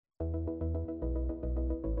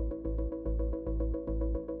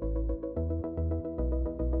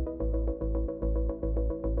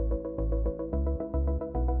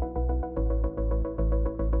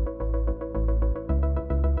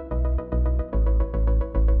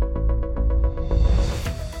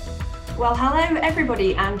Well, hello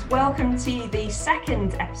everybody, and welcome to the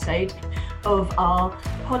second episode of our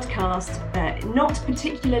podcast, not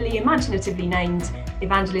particularly imaginatively named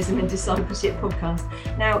Evangelism and Discipleship Podcast.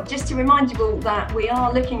 Now, just to remind you all that we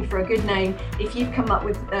are looking for a good name. If you've come up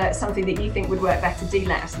with something that you think would work better, do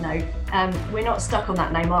let us know. We're not stuck on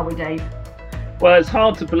that name, are we, Dave? Well, it's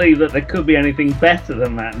hard to believe that there could be anything better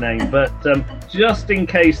than that name, but just in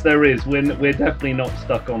case there is, we're definitely not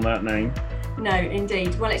stuck on that name. No,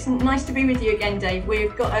 indeed. Well, it's nice to be with you again, Dave.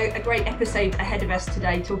 We've got a great episode ahead of us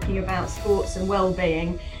today, talking about sports and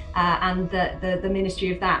well-being and the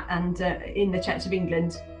ministry of that, and in the Church of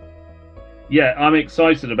England. Yeah, I'm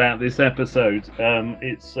excited about this episode.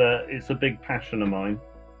 It's a big passion of mine.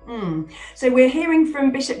 So we're hearing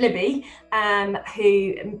from Bishop Libby,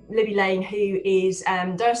 Libby Lane, who is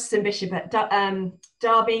diocesan bishop at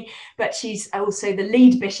Derby, but she's also the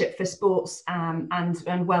lead bishop for sports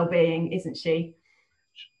and well-being, isn't she?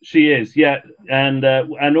 She is, yeah, and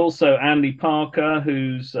also Andy Parker,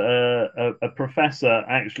 who's a professor.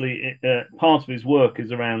 Actually, part of his work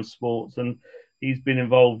is around sports, and he's been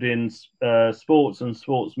involved in sports and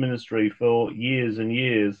sports ministry for years and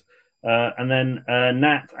years. And then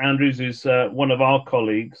Nat Andrews, who's one of our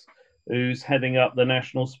colleagues, who's heading up the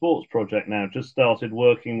National Sports Project now, just started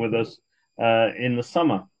working with us in the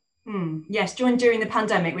summer. Yes, joined during the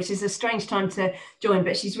pandemic, which is a strange time to join,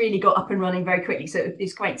 but she's really got up and running very quickly. So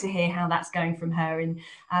it's great to hear how that's going from her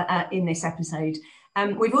in this episode.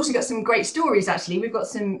 We've also got some great stories, actually. We've got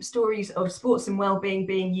some stories of sports and well-being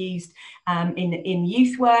being used in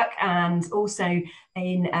youth work, and also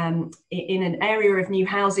in an area of new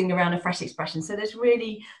housing around a fresh expression. So there's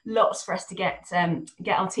really lots for us to get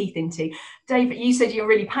our teeth into. Dave, you said you're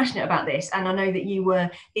really passionate about this, and I know that you were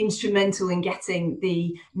instrumental in getting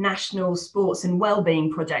the National Sports and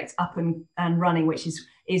Wellbeing Project up and running, which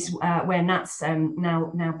is where Nat's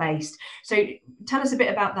now based. So tell us a bit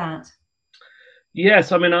about that.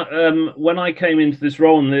 Yes, I mean, when I came into this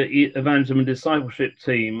role in the evangelism and discipleship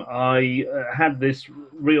team, I had this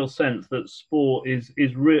real sense that sport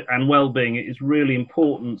and well-being is really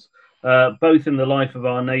important, both in the life of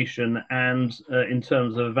our nation and in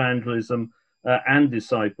terms of evangelism and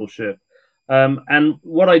discipleship. And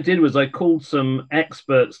what I did was I called some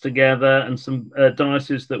experts together and some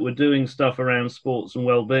dioceses that were doing stuff around sports and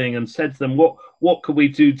well-being, and said to them, what could we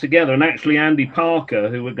do together? And actually, Andy Parker,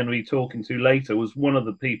 who we're going to be talking to later, was one of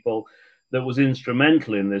the people that was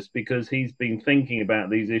instrumental in this, because he's been thinking about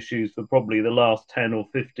these issues for probably the last 10 or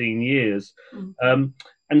 15 years. And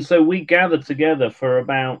so we gathered together for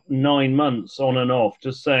about 9 months on and off,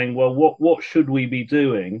 just saying, well, what should we be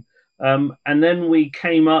doing? And then we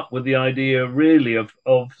came up with the idea really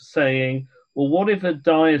of saying, well, what if a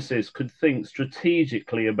diocese could think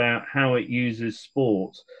strategically about how it uses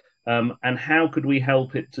sport, and how could we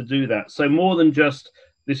help it to do that? So more than just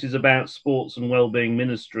this is about sports and wellbeing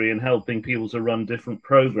ministry and helping people to run different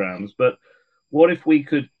programs, but what if we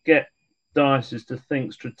could get dioceses to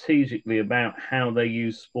think strategically about how they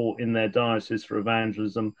use sport in their diocese for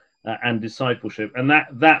evangelism and discipleship? And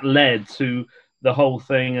that led to the whole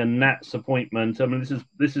thing and Nat's appointment. I mean,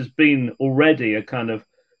 this has been already a kind of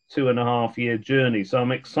 2.5-year journey. So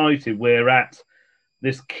I'm excited we're at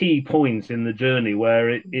this key point in the journey where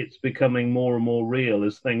it's becoming more and more real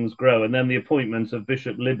as things grow. And then the appointment of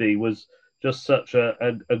Bishop Libby was just such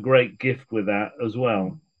a great gift with that as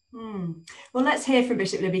well. Well, let's hear from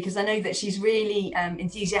Bishop Libby, because I know that she's really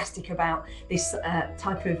enthusiastic about this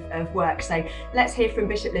type of work. So let's hear from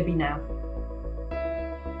Bishop Libby now.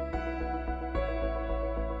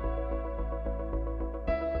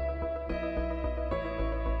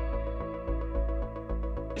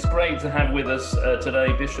 It's great to have with us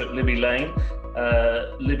today Bishop Libby Lane.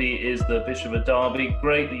 Libby is the Bishop of Derby.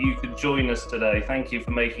 Great that you could join us today. Thank you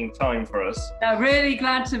for making time for us. Really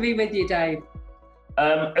glad to be with you, Dave.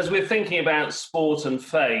 As we're thinking about sport and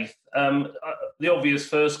faith, the obvious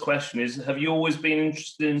first question is, have you always been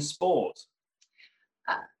interested in sport?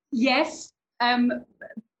 Yes.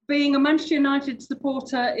 Being a Manchester United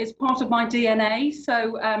supporter is part of my DNA.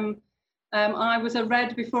 So I was a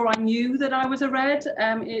Red before I knew that I was a Red.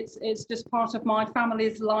 It's just part of my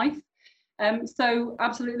family's life. So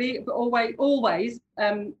absolutely, but always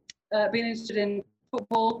been interested in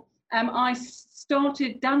football. I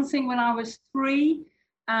started dancing when I was 3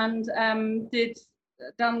 and did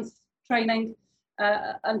dance training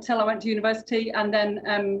until I went to university, and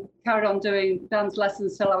then carried on doing dance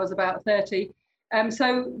lessons till I was about 30.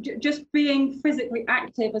 So just being physically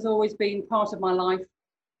active has always been part of my life.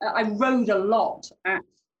 I rode a lot at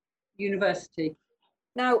university.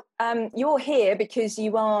 Now, you're here because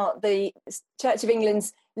you are the Church of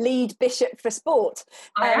England's lead bishop for sport.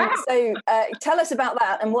 So tell us about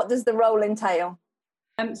that, and what does the role entail?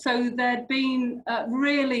 So there'd been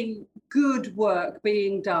really good work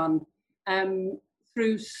being done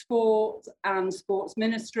through sport and sports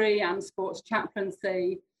ministry and sports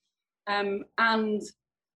chaplaincy.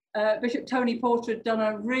 Bishop Tony Porter had done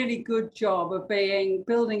a really good job of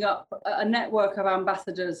building up a network of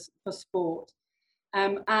ambassadors for sport.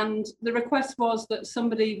 And the request was that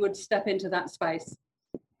somebody would step into that space.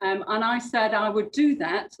 And I said I would do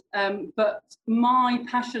that, but my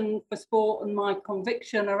passion for sport and my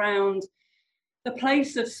conviction around the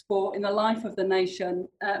place of sport in the life of the nation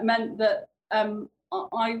meant that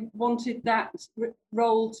I wanted that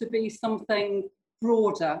role to be something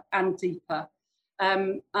broader and deeper.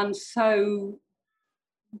 And so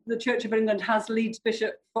the Church of England has leads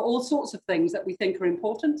bishop for all sorts of things that we think are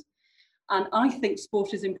important. And I think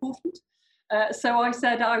sport is important. So I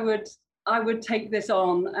said I would take this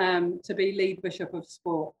on to be lead bishop of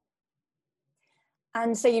sport.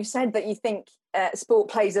 And so you've said that you think sport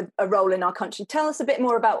plays a role in our country. Tell us a bit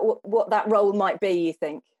more about what that role might be, you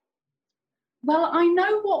think. Well, I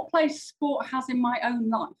know what place sport has in my own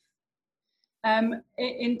life,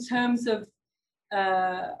 in terms of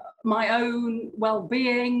my own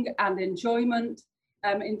well-being and enjoyment,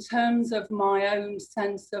 in terms of my own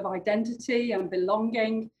sense of identity and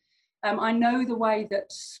belonging. I know the way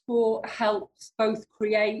that sport helps both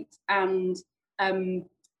create and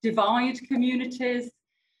divide communities.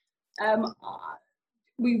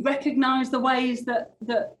 We recognise the ways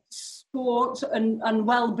that sport and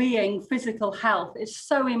well-being, physical health is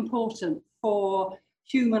so important for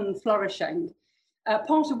human flourishing.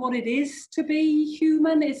 Part of what it is to be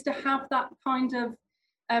human is to have that kind of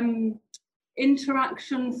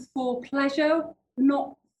interaction for pleasure,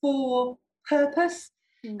 not for purpose.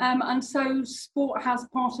 And so sport has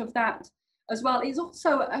part of that as well. It's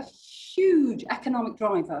also a huge economic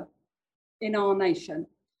driver in our nation.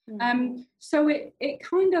 So it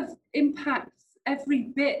kind of impacts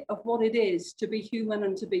every bit of what it is to be human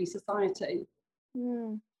and to be society.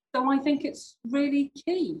 So I think it's really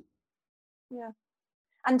key. Yeah.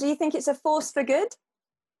 And do you think it's a force for good?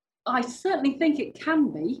 I certainly think it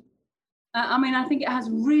can be. I mean, I think it has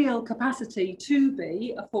real capacity to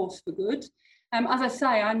be a force for good. As I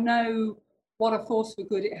say, I know what a force for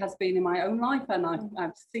good it has been in my own life, and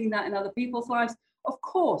I've seen that in other people's lives. Of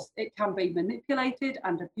course, it can be manipulated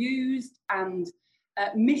and abused and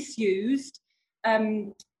misused.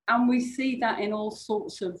 And we see that in all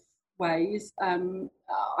sorts of ways.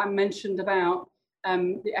 I mentioned about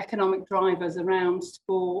the economic drivers around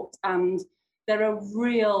sport, and there are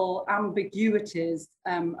real ambiguities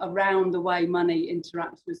around the way money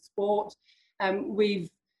interacts with sport. We've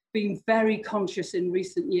been very conscious in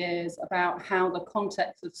recent years about how the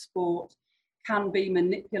context of sport can be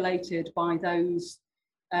manipulated by those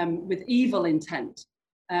with evil intent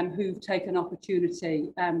who've taken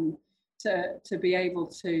opportunity to be able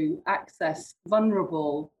to access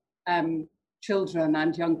vulnerable children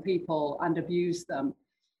and young people and abuse them.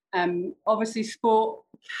 Obviously, sport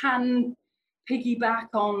can piggyback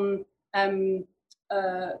on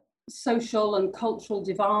social and cultural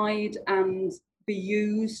divide and be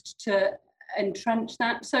used to entrench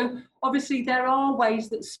that. So obviously there are ways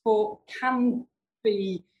that sport can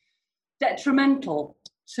be detrimental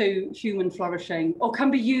to human flourishing, or can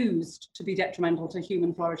be used to be detrimental to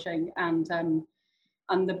human flourishing and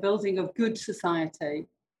the building of good society.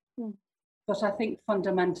 But I think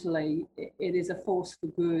fundamentally it is a force for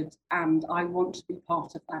good, and I want to be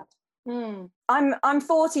part of that. I'm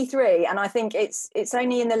 43, and I think it's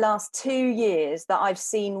only in the last 2 years that I've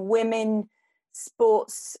seen women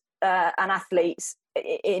sports and athletes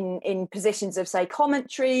in positions of, say,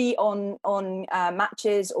 commentary on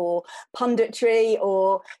matches, or punditry,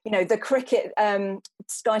 or the cricket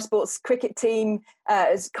Sky Sports cricket team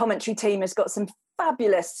as commentary team has got some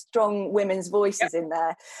fabulous strong women's voices in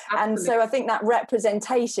there. Absolutely. And so I think that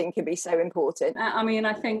representation can be so important. I mean,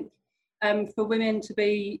 I think for women to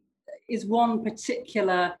be is one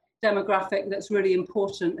particular demographic that's really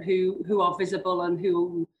important, who are visible and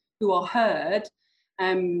who are heard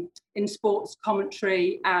in sports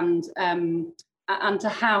commentary, and to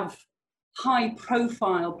have high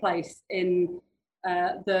profile place in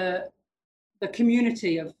the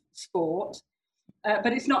community of sport.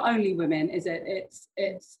 But it's not only women, is it?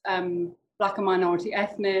 It's Black and minority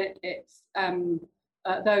ethnic, it's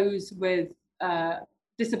those with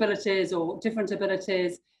disabilities or different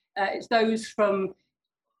abilities, it's those from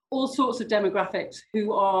all sorts of demographics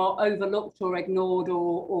who are overlooked or ignored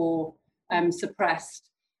or suppressed.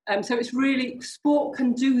 So it's really, sport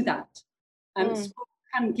can do that. Sport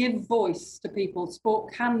can give voice to people.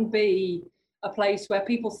 Sport can be a place where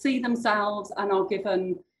people see themselves and are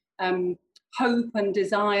given hope and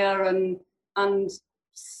desire and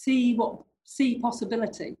see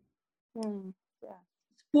possibility.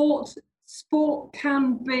 Sport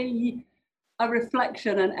can be a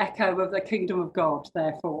reflection and echo of the kingdom of God,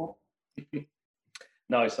 therefore.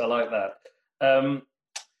 Nice, I like that.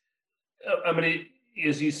 I mean,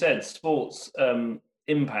 as you said, sports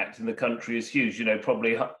impact in the country is huge. You know,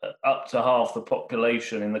 probably up to half the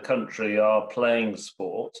population in the country are playing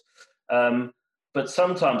sport. But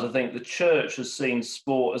sometimes I think the church has seen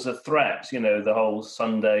sport as a threat, you know, the whole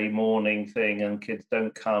Sunday morning thing and kids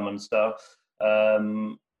don't come and stuff.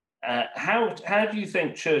 How do you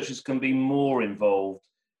think churches can be more involved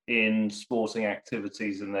in sporting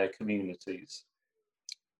activities in their communities?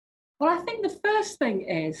 Well, I think the first thing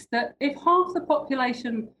is that if half the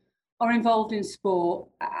population are involved in sport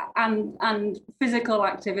and physical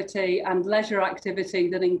activity and leisure activity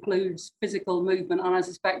that includes physical movement, and I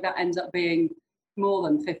suspect that ends up being more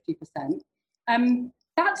than 50%,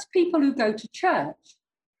 that's people who go to church.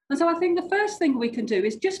 And so I think the first thing we can do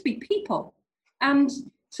is just be people and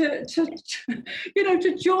to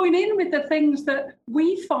join in with the things that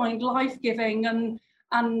we find life-giving and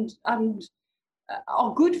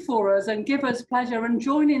are good for us and give us pleasure, and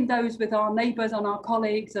join in those with our neighbours and our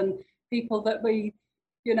colleagues and people that we,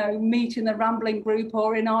 meet in the rambling group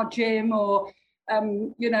or in our gym or,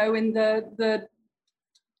 in the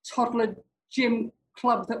toddler gym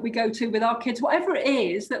club that we go to with our kids. Whatever it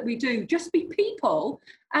is that we do, just be people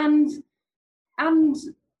and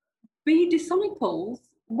be disciples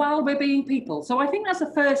while we're being people. So I think that's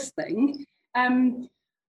the first thing.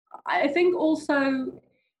 I think also,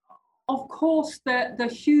 of course, the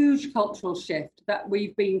huge cultural shift that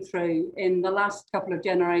we've been through in the last couple of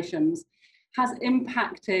generations has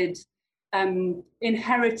impacted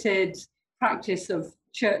inherited practice of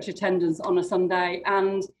church attendance on a Sunday,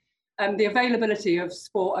 and the availability of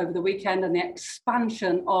sport over the weekend and the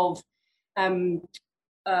expansion of kind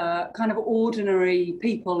of ordinary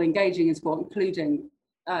people engaging in sport, including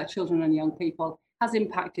children and young people, has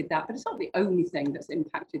impacted that. But it's not the only thing that's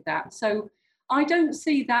impacted that. So I don't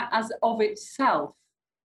see that as of itself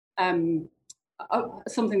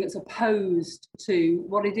something that's opposed to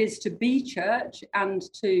what it is to be church and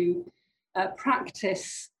to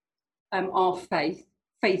practice our faith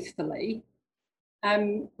faithfully,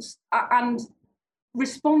 and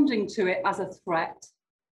responding to it as a threat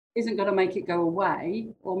isn't going to make it go away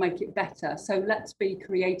or make it better. So let's be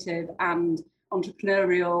creative and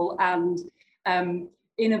entrepreneurial and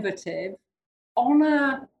innovative.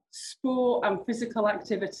 Honour sport and physical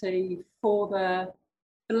activity for the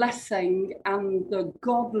blessing and the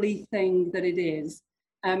godly thing that it is.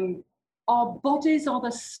 Our bodies are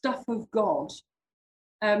the stuff of God.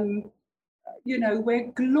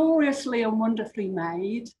 We're gloriously and wonderfully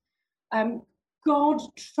made. God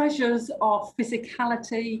treasures our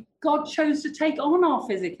physicality. God chose to take on our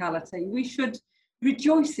physicality. We should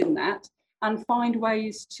rejoice in that and find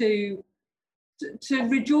ways to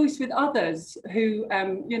rejoice with others who,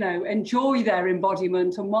 enjoy their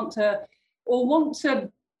embodiment and want to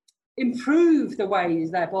improve the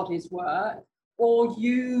ways their bodies work, or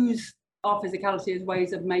use our physicality as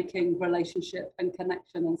ways of making relationship and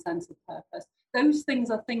connection and sense of purpose. Those things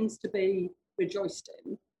are things to be rejoiced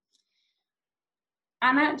in.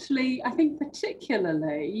 And actually, I think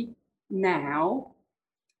particularly now,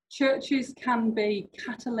 churches can be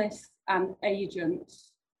catalysts and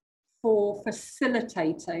agents for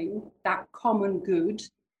facilitating that common good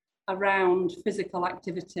around physical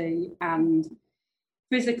activity and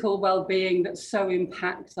physical well-being that so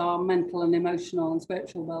impacts our mental and emotional and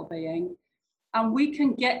spiritual well-being. And we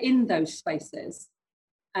can get in those spaces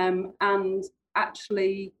and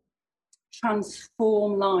actually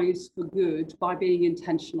transform lives for good by being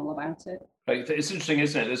intentional about it. It's interesting,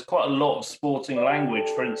 isn't it? There's quite a lot of sporting language,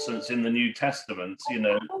 for instance, in the New Testament,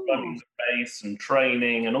 running the race and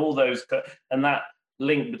training and all those, and that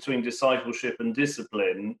link between discipleship and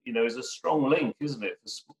discipline, is a strong link, isn't it,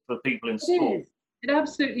 for people in sport? It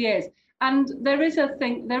absolutely is. And there is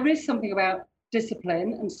something about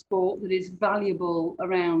discipline and sport that is valuable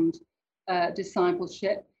around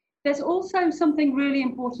discipleship. There's also something really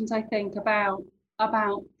important, I think, about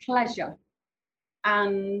pleasure.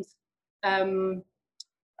 And as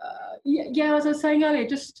I was saying earlier,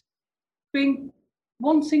 just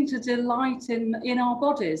wanting to delight in our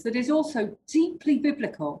bodies, that is also deeply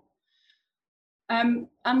biblical. And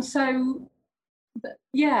so,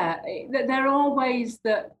 there are ways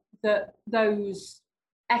that those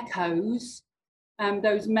echoes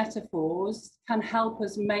those metaphors can help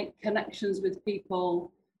us make connections with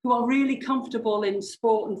people who are really comfortable in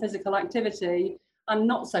sport and physical activity and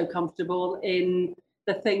not so comfortable in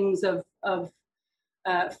the things of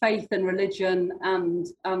faith and religion and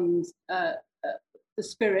the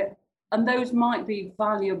spirit. And those might be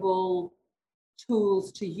valuable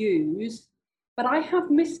tools to use. But I have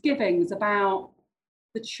misgivings about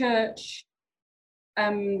the church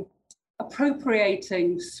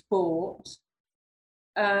appropriating sport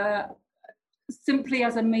simply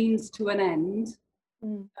as a means to an end,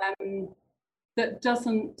 that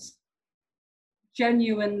doesn't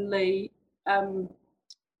genuinely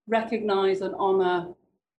recognise and honour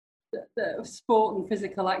the sport and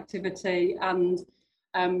physical activity and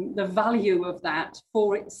the value of that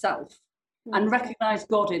for itself, and recognise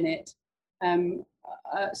God in it.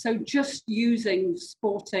 So just using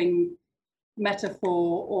sporting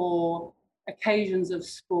metaphor or occasions of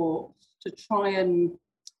sport to try and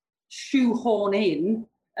shoehorn in,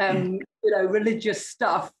 religious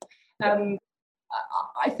stuff,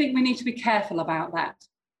 I think we need to be careful about that.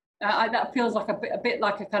 That feels like a bit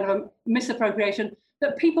like a kind of a misappropriation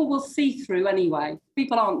that people will see through anyway.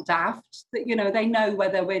 People aren't daft; that they know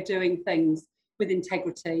whether we're doing things with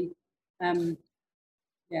integrity.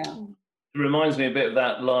 Yeah. It reminds me a bit of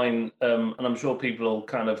that line, and I'm sure people will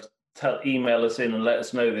kind of email us in and let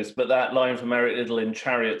us know this, but that line from Eric Liddell in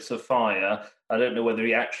Chariots of Fire, I don't know whether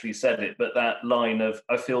he actually said it, but that line of,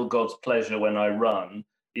 I feel God's pleasure when I run,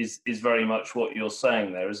 is very much what you're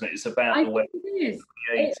saying there, isn't it? It's about the way it is.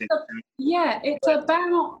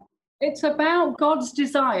 It's about God's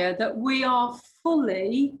desire that we are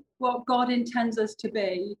fully what God intends us to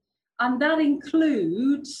be, and that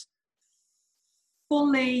includes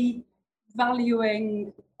fully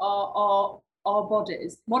valuing our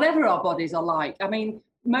bodies, whatever our bodies are like. I mean,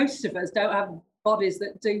 most of us don't have bodies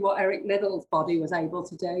that do what Eric Liddell's body was able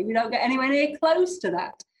to do. We don't get anywhere near close to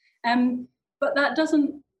that. But that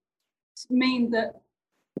doesn't mean that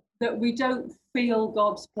we don't feel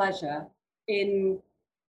God's pleasure in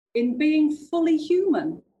being fully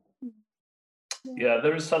human. Yeah,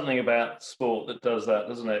 there is something about sport that does that,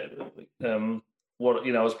 doesn't it?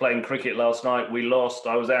 I was playing cricket last night. We lost.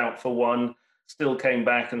 I was out for one. Still came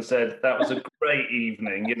back and said that was a great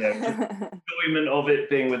evening. Enjoyment of it,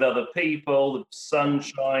 being with other people, the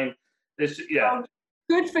sunshine.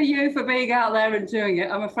 Good for you for being out there and doing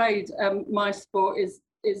it. I'm afraid my sport is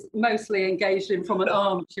mostly engaged in from an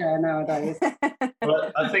armchair nowadays.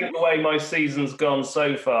 Well, I think the way my season's gone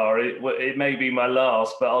so far, it may be my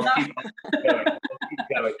last, but I'll keep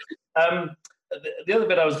going. The other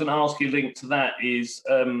bit I was going to ask you linked to that is,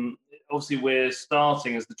 obviously we're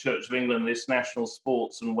starting as the Church of England this National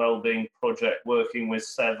Sports and Wellbeing Project, working with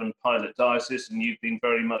 7 pilot dioceses, and you've been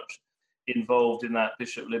very much involved in that,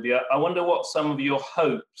 Bishop Libby. I wonder what some of your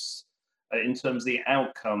hopes in terms of the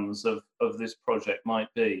outcomes of this project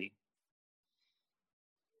might be.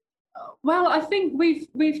 Well, I think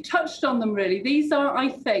we've touched on them really. These are, I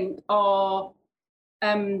think,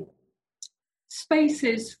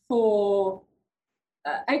 spaces for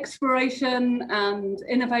exploration and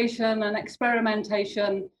innovation and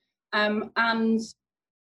experimentation, and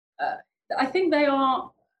I think they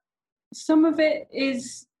are. Some of it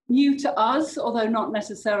is new to us, although not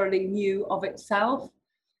necessarily new of itself,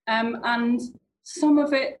 and some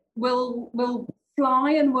of it will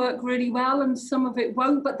fly and work really well, and some of it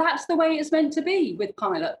won't. But that's the way it's meant to be with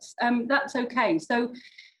pilots. That's okay. So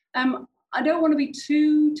I don't want to be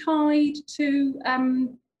too tied to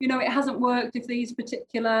it hasn't worked if these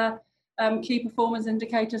particular key performance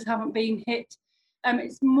indicators haven't been hit.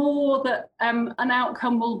 It's more that an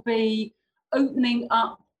outcome will be opening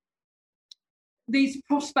up these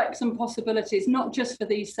prospects and possibilities, not just for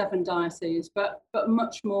these 7 dioceses, but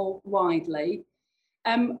much more widely.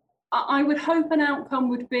 I would hope an outcome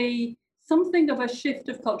would be something of a shift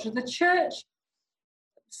of culture. The church,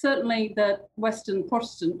 certainly the Western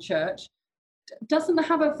Protestant church, doesn't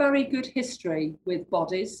have a very good history with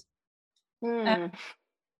bodies. I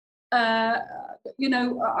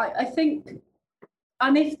think,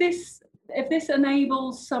 and if this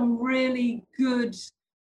enables some really good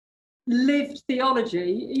lived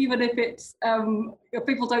theology, even if it's if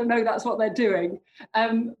people don't know that's what they're doing,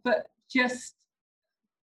 but just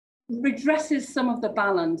redresses some of the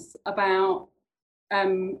balance about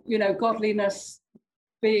godliness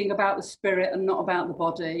being about the spirit and not about the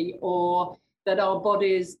body, or that our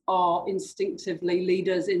bodies are instinctively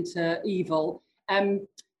leaders into evil.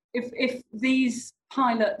 If these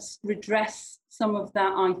pilots redress some of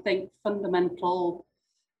that, I think, fundamental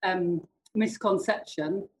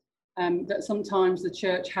misconception that sometimes the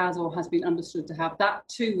church has or has been understood to have, that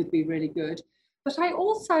too would be really good. but I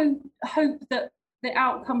also hope that the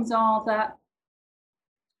outcomes are that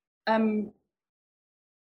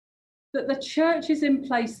that the church is in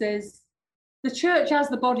places, the church as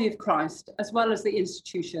the body of Christ, as well as the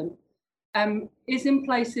institution, is in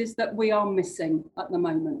places that we are missing at the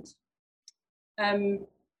moment. And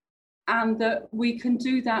that we can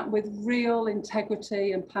do that with real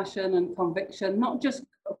integrity and passion and conviction, not just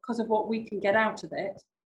because of what we can get out of it,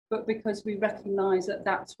 but because we recognise that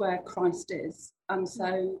that's where Christ is. And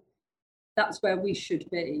so that's where we should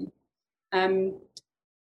be.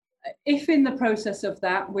 If in the process of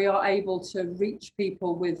that, we are able to reach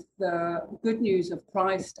people with the good news of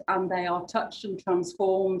Christ and they are touched and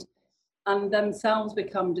transformed and themselves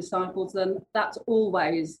become disciples, then that's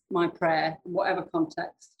always my prayer, whatever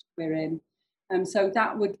context we're in. And so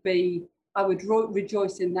that would be, I would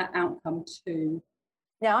rejoice in that outcome too.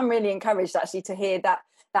 Yeah, I'm really encouraged actually to hear that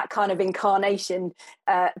kind of incarnation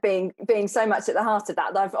being so much at the heart of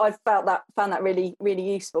that. I've found that really,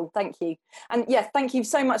 really useful. Thank you. And yes, thank you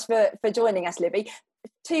so much for joining us, Libby.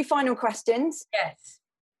 2 final questions. Yes.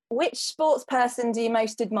 Which sports person do you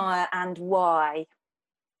most admire and why?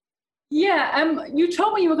 Yeah, you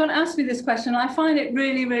told me you were going to ask me this question. I find it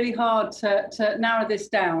really, really hard to narrow this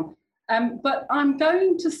down. But I'm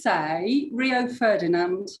going to say Rio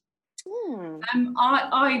Ferdinand.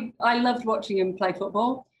 I loved watching him play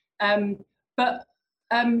football, so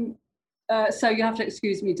you have to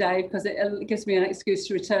excuse me, Dave, because it gives me an excuse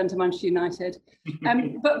to return to Manchester United.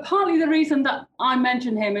 But partly the reason that I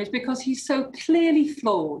mention him is because he's so clearly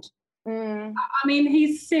flawed. I mean,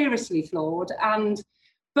 he's seriously flawed,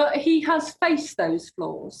 but he has faced those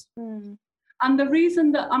flaws. And the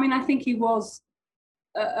reason that, I think he was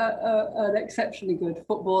an exceptionally good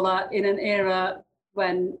footballer in an era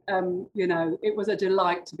when it was a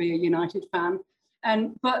delight to be a United fan,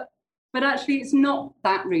 but actually it's not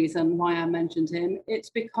that reason why I mentioned him. It's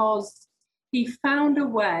because he found a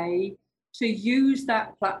way to use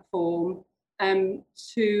that platform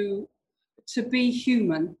to be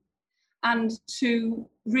human and to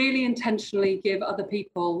really intentionally give other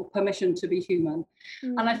people permission to be human.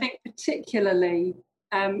 And I think particularly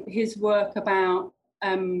his work around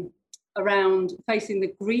facing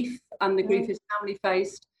the grief and the grief his family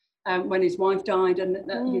faced when his wife died and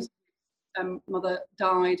his mother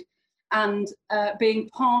died, and being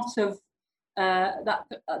part of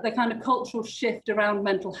the kind of cultural shift around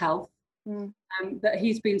mental health that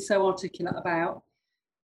he's been so articulate about.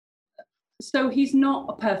 So he's not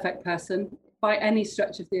a perfect person by any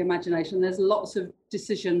stretch of the imagination. There's lots of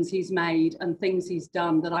decisions he's made and things he's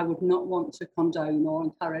done that I would not want to condone or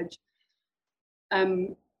encourage.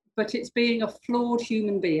 But it's being a flawed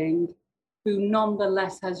human being who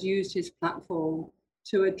nonetheless has used his platform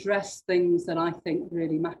to address things that I think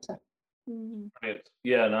really matter.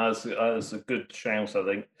 Yeah, no, that's a good shout, I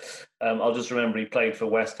think. I'll just remember he played for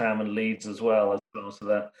West Ham and Leeds as well as part of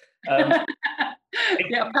that.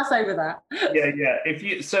 Yeah, pass over that. Yeah.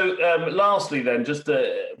 Lastly then, just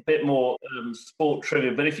a bit more sport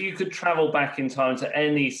trivia, but if you could travel back in time to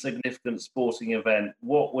any significant sporting event,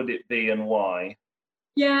 what would it be and why?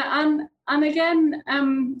 Yeah, and again,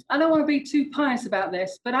 I don't want to be too pious about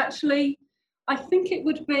this, but actually, I think it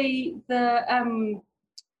would be the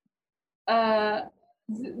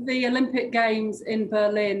Olympic Games in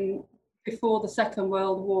Berlin before the Second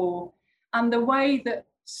World War, and the way that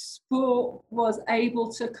sport was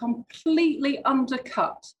able to completely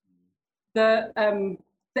undercut the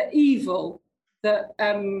evil that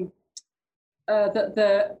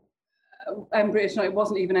the embryonic, it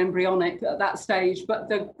wasn't even embryonic at that stage, but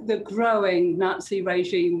the growing Nazi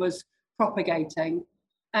regime was propagating.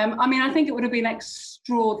 I think it would have been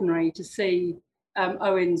extraordinary to see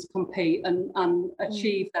Owens compete and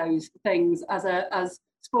achieve those things as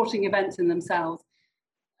sporting events in themselves.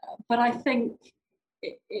 But I think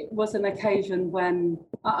it was an occasion when,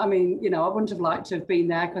 I wouldn't have liked to have been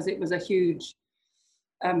there because it was a huge,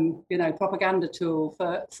 propaganda tool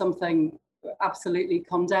for something absolutely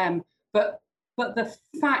condemned. But the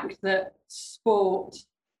fact that sport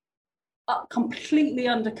completely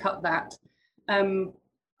undercut that,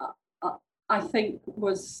 I think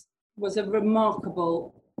was a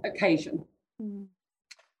remarkable occasion.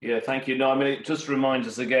 Yeah, thank you. No, it just reminds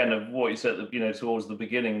us again of what you said, towards the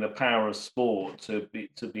beginning, the power of sport to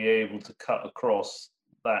be able to cut across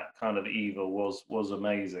that kind of evil was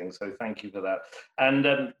amazing. So thank you for that.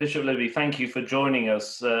 And Bishop Libby, thank you for joining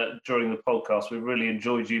us during the podcast. We've really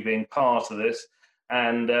enjoyed you being part of this.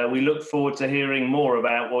 And we look forward to hearing more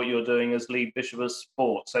about what you're doing as lead bishop of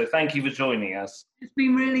sport. So thank you for joining us. It's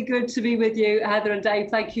been really good to be with you, Heather and Dave.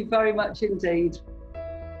 Thank you very much indeed.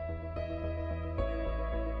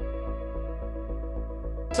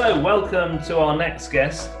 So welcome to our next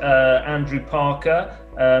guest, Andrew Parker.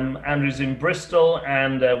 Andrew's in Bristol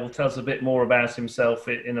and will tell us a bit more about himself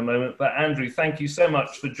in a moment. But Andrew, thank you so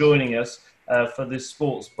much for joining us for this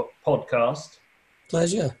sports podcast.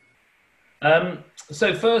 Pleasure.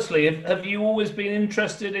 So firstly, have you always been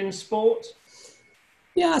interested in sport?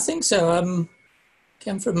 Yeah, I think so.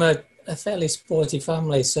 Came from a fairly sporty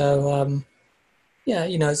family, so yeah,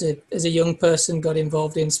 you know, as a young person, got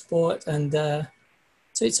involved in sport, and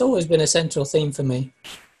so it's always been a central theme for me.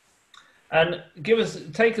 And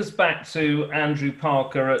take us back to Andrew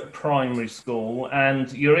Parker at primary school,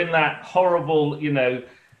 and you're in that horrible, you know,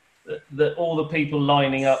 all the people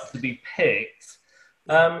lining up to be picked.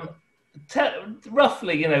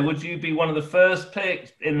 Roughly, you know, would you be one of the first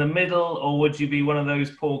picked, in the middle, or would you be one of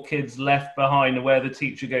those poor kids left behind where the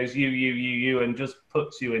teacher goes you, and just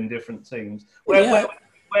puts you in different teams? Where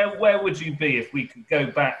would you be if we could go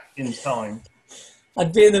back in time?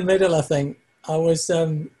 I'd be in the middle, I think. I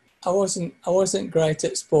wasn't great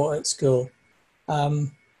at sport at school,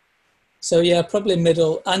 so yeah, probably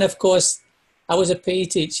middle. And of course, I was a PE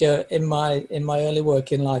teacher in my early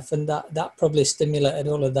working life, and that probably stimulated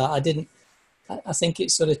all of that. I think it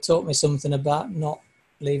sort of taught me something about not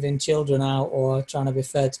leaving children out or trying to be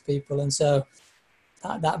fair to people, and so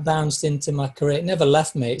that bounced into my career. It never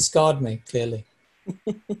left me. It scarred me, clearly.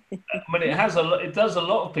 But it does a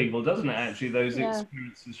lot of people, doesn't it? Actually, those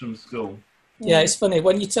experiences from school. Yeah, it's funny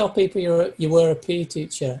when you tell people you were a PE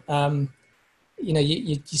teacher. You know,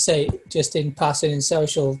 you say it just in passing in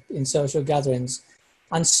social gatherings,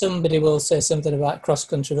 and somebody will say something about cross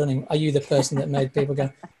country running. Are you the person that made people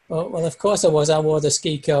go, well, of course I was. I wore the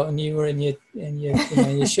ski coat, and you were in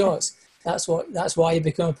your shorts. That's why you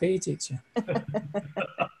become a PE teacher.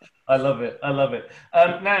 I love it.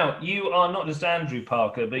 Now, you are not just Andrew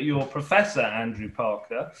Parker, but you're Professor Andrew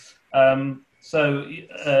Parker. So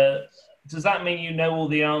does that mean you know all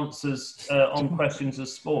the answers on questions of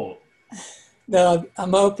sport? No,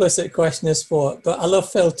 I'm hopeless at question of sport, but I love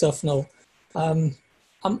Phil Tufnell. I'm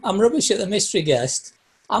rubbish at the mystery guest.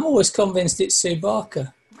 I'm always convinced it's Sue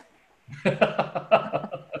Barker.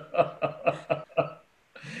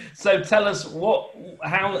 So tell us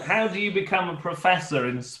how do you become a professor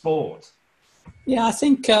in sport? Yeah, I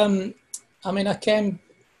think,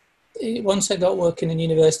 once I got working in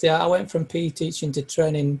university, I went from PE teaching to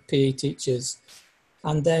training PE teachers.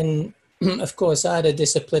 And then, of course, I had a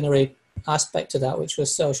disciplinary aspect to that, which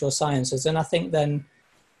was social sciences. And I think then,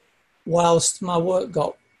 whilst my work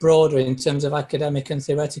got broader in terms of academic and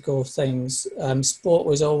theoretical things, sport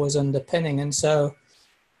was always underpinning. And so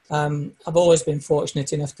I've always been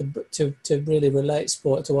fortunate enough to really relate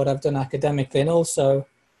sport to what I've done academically. And also,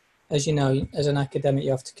 as you know, as an academic,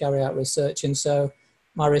 you have to carry out research. And so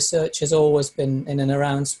my research has always been in and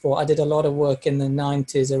around sport. I did a lot of work in the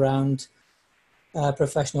 90s around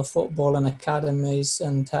professional football and academies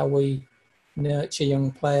and how we nurture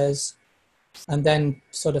young players. And then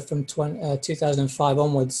sort of from 2005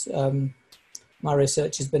 onwards, my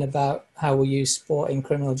research has been about how we use sport in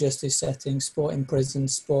criminal justice settings, sport in prison,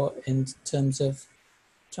 sport in terms of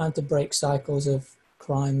trying to break cycles of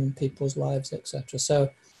crime in people's lives, etc. So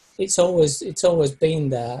it's always been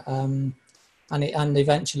there, and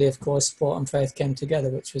eventually, of course, sport and faith came together,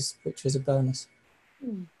 which was a bonus.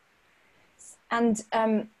 And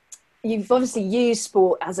you've obviously used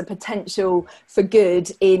sport as a potential for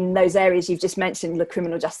good in those areas you've just mentioned, the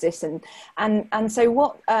criminal justice, and so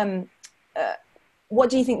what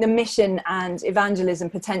do you think the mission and evangelism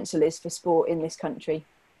potential is for sport in this country?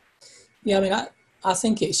 Yeah, I mean, I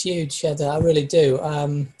think it's huge, Heather. I really do.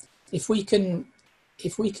 If we can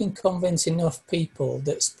convince enough people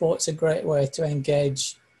that sport's a great way to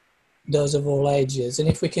engage those of all ages, and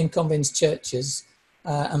if we can convince churches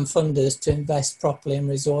and funders to invest properly and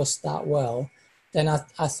resource that well, then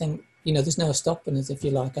I think, you know, there's no stopping us, if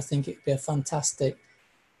you like. I think it'd be a fantastic,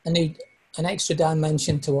 an extra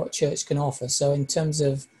dimension to what church can offer. So in terms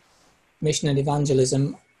of mission and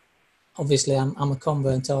evangelism, obviously I'm a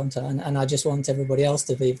convert, aren't I? And I just want everybody else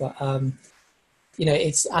to be, but you know,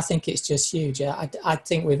 I think it's just huge. I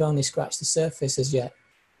think we've only scratched the surface as yet.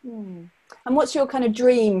 And what's your kind of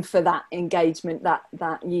dream for that engagement,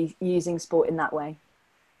 that you using sport in that way?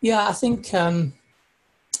 Yeah, I think I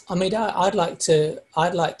mean, I'd like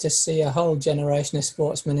to see a whole generation of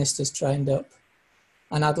sports ministers trained up,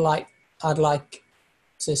 and I'd like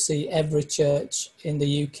to see every church in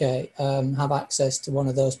the UK have access to one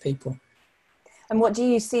of those people. And what do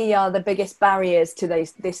you see are the biggest barriers to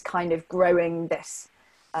this kind of growing this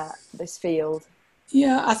field?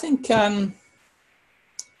 Yeah, I think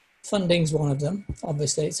funding's one of them.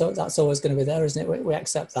 Obviously, so that's always going to be there, isn't it? We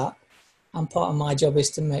accept that. and part of my job is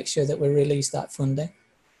to make sure that we release that funding,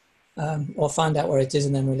 or find out where it is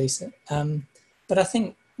and then release it. But I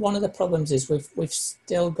think one of the problems is we've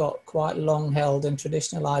still got quite long-held and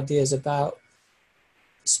traditional ideas about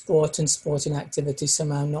sport and sporting activity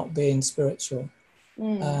somehow not being spiritual,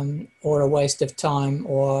 or a waste of time,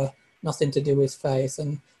 or nothing to do with faith.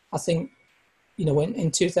 And I think, you know, when in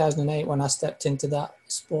 2008, when I stepped into that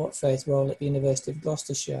sport faith role at the University of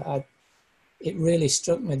Gloucestershire, it really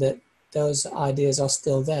struck me that those ideas are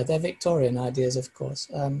still there. They're Victorian ideas, of course,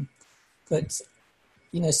 but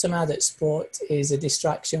you know, somehow that sport is a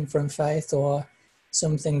distraction from faith, or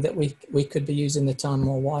something that we could be using the time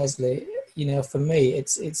more wisely. You know, for me,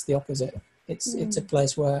 it's the opposite. It's a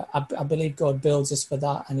place where I believe God builds us for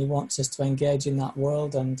that, and He wants us to engage in that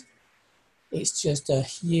world, and it's just a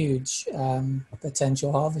huge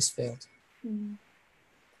potential harvest field. And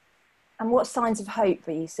what signs of hope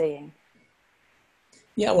are you seeing?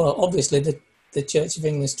 Yeah, well, obviously the Church of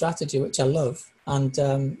England strategy, which I love, and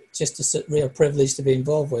just a real privilege to be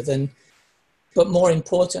involved with. But more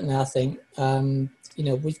importantly, I think, you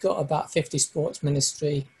know, we've got about 50 sports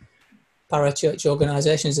ministry parachurch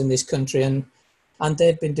organisations in this country, and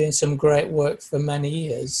they've been doing some great work for many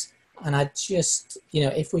years. And I just, you know,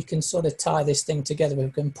 if we can sort of tie this thing together, we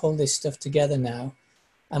can pull this stuff together now,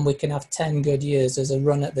 and we can have 10 good years as a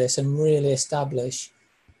run at this and really establish,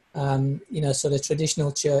 you know, sort of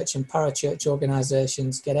traditional church and parachurch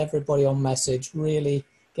organisations, get everybody on message, really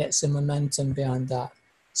get some momentum behind that,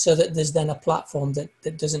 so that there's then a platform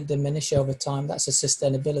that doesn't diminish over time. That's a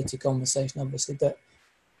sustainability conversation, obviously, but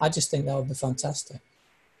I just think that would be fantastic.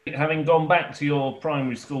 Having gone back to your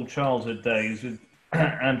primary school childhood days with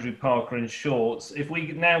Andrew Parker in shorts, if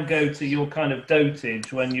we now go to your kind of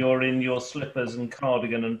dotage when you're in your slippers and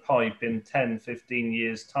cardigan and pipe in 10, 15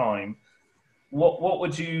 years' time, what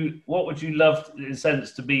would you love, in a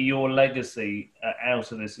sense, to be your legacy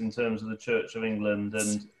out of this in terms of the Church of England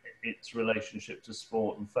and its relationship to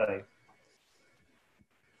sport and faith?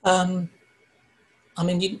 I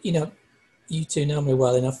mean, you know, you two know me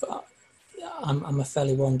well enough. I'm a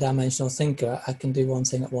fairly one-dimensional thinker. I can do one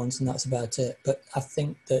thing at once, and that's about it. But I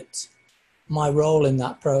think that my role in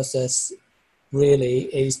that process really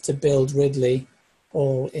is to build Ridley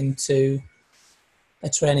Hall into a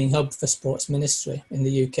training hub for sports ministry in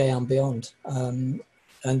the UK and beyond. And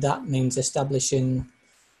that means establishing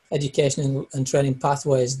education and training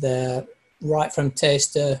pathways there, right from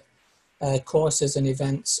taster courses and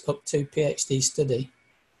events up to PhD study.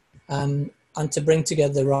 And to bring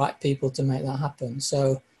together the right people to make that happen.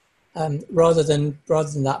 So rather than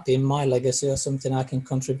that being my legacy or something I can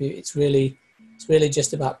contribute, it's really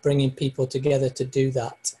just about bringing people together to do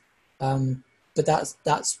that. But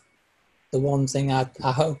that's the one thing I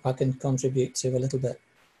hope I can contribute to a little bit.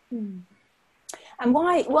 And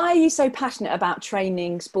why are you so passionate about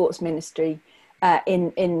training sports ministry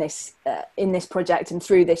in this project and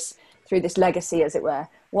through this legacy, as it were?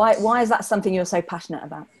 Why is that something you're so passionate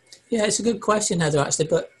about? Yeah, it's a good question, Heather, actually.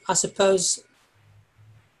 But I suppose,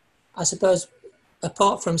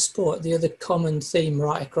 apart from sport, the other common theme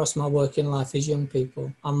right across my working life is young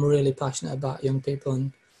people. I'm really passionate about young people,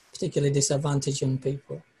 and particularly disadvantaged young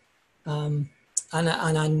people. And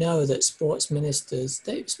I know that sports ministers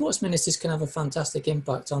can have a fantastic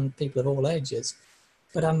impact on people of all ages.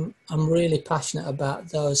 But I'm really passionate about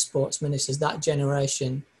those sports ministers, that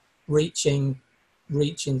generation, reaching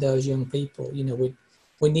those young people. You know,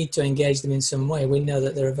 we need to engage them in some way. We know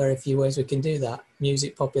that there are very few ways we can do that.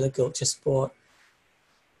 Music, popular culture, sport,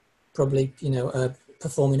 probably, you know,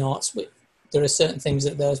 performing arts. There are certain things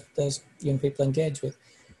that those young people engage with.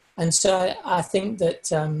 And so I think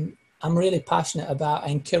that I'm really passionate about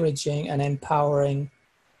encouraging and empowering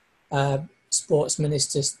sports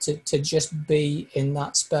ministers to just be in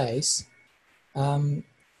that space, and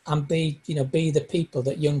be the people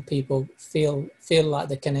that young people feel like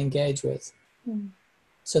they can engage with.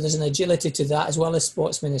 So there's an agility to that, as well as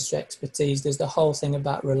sports ministry expertise. There's the whole thing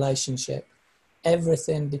about relationship.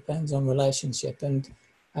 Everything depends on relationship. And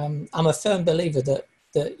I'm a firm believer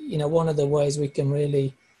that you know, one of the ways we can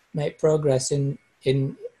really make progress in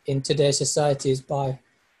today's society is by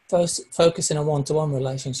focusing on one-to-one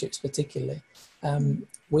relationships, particularly.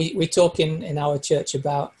 We talk in our church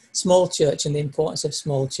about small church and the importance of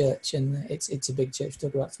small church, and it's a big church,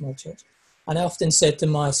 talk about small church. And I often said to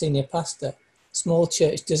my senior pastor, small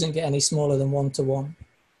church doesn't get any smaller than one-to-one.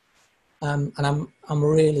 And I'm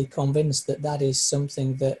really convinced that is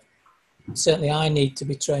something that certainly I need to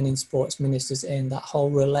be training sports ministers in, that whole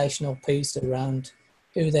relational piece around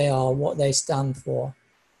who they are, what they stand for,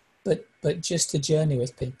 but just to journey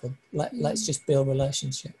with people. Let's just build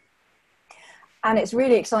relationship. And it's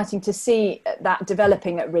really exciting to see that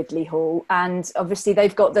developing at Ridley Hall. And obviously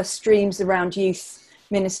they've got the streams around youth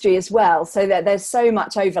ministry as well. So there's so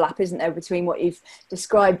much overlap, isn't there, between what you've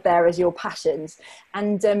described there as your passions.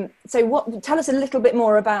 And tell us a little bit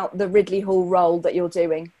more about the Ridley Hall role that you're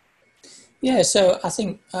doing. Yeah, so I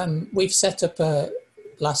think we've set up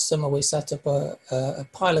last summer we set up a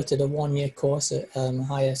piloted a 1-year course at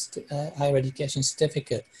Higher Education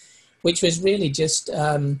Certificate, which was really just,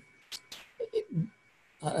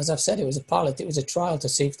 as I've said, it was a pilot. It was a trial to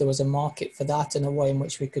see if there was a market for that and a way in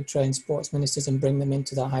which we could train sports ministers and bring them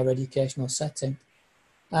into that higher educational setting.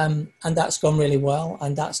 And that's gone really well,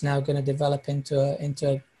 and that's now going to develop into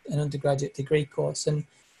an undergraduate degree course. And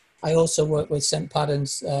I also work with St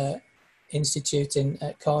Padden's Institute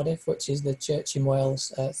at Cardiff, which is the Church in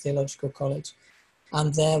Wales Theological College,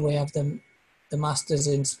 and there we have the Masters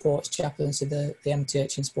in Sports Chaplaincy, the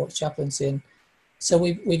MTH in Sports Chaplaincy. And so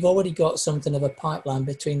we've already got something of a pipeline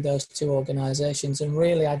between those two organisations, and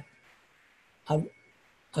really I'd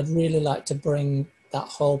really like to bring that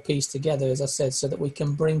whole piece together, as I said, so that we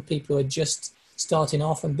can bring people who are just starting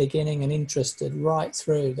off and beginning and interested right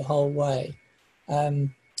through the whole way.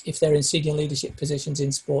 If they're in senior leadership positions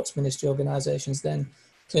in sports ministry organisations, then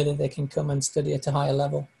clearly they can come and study at a higher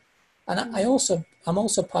level. And I'm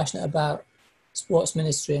also passionate about sports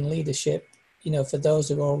ministry and leadership, for those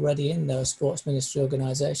who are already in those sports ministry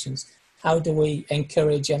organisations. How do we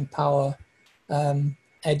encourage, empower,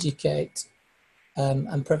 educate,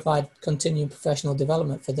 and provide continuing professional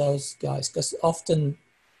development for those guys? Because often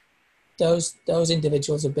those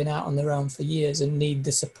individuals have been out on their own for years and need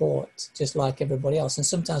the support, just like everybody else. And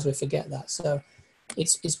sometimes we forget that. So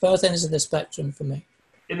it's both ends of the spectrum for me.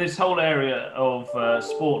 In this whole area of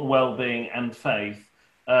sport, well-being and faith,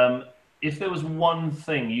 if there was one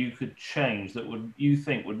thing you could change that you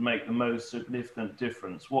think would make the most significant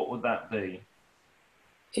difference, what would that be?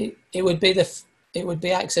 It would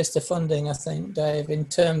be access to funding, I think, Dave, in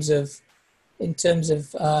terms of the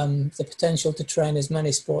potential to train as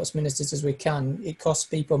many sports ministers as we can. It costs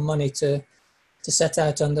people money to set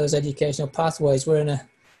out on those educational pathways. We're in a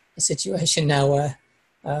situation now where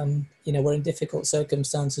we're in difficult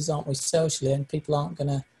circumstances, aren't we, socially, and people aren't going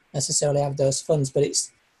to necessarily have those funds. But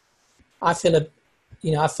I feel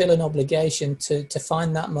an obligation to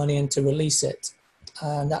find that money and to release it,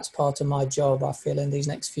 and that's part of my job, I feel, in these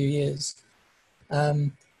next few years.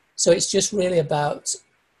 So it's just really about,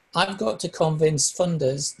 I've got to convince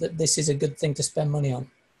funders that this is a good thing to spend money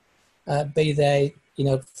on, be they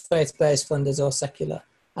faith-based funders or secular.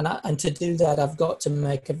 And to do that, I've got to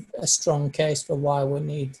make a strong case for why we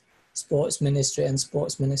need sports ministry and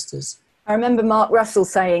sports ministers. I remember Mark Russell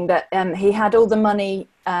saying that he had all the money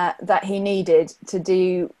that he needed to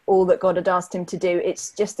do all that God had asked him to do.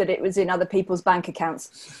 It's just that it was in other people's bank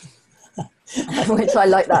accounts, which I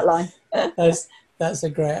like that line. That's a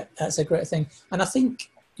great thing. And I think,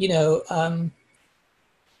 I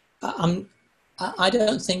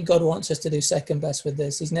don't think God wants us to do second best with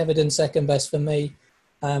this. He's never done second best for me.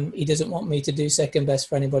 He doesn't want me to do second best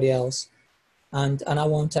for anybody else. And I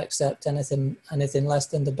won't accept anything less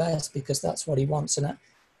than the best, because that's what he wants. And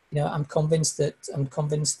I'm convinced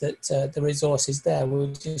that the resource is there.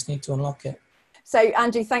 We just need to unlock it. So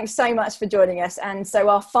Andrew, thanks so much for joining us. And so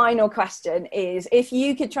our final question is, if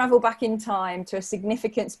you could travel back in time to a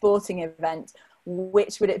significant sporting event,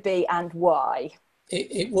 which would it be and why?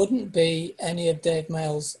 It wouldn't be any of Dave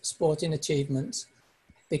Mayall's sporting achievements,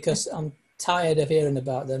 because I'm tired of hearing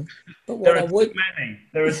about them. But there are too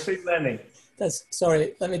many.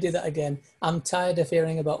 Sorry, let me do that again. I'm tired of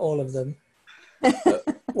hearing about all of them.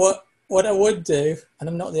 But what I would do, and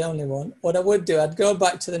I'm not the only one, I'd go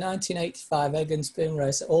back to the 1985 Egg and Spoon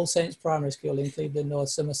race at All Saints Primary School in Cleveland North,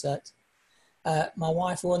 Somerset. My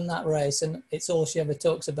wife won that race, and it's all she ever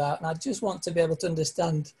talks about. And I just want to be able to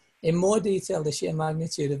understand in more detail the sheer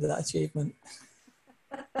magnitude of that achievement.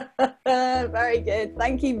 Very good.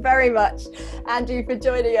 Thank you very much, Andrew, for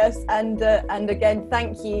joining us. And again,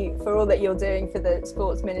 thank you for all that you're doing for the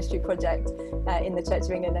Sports Ministry Project in the Church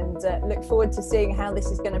of England, and look forward to seeing how this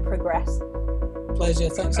is going to progress. Pleasure.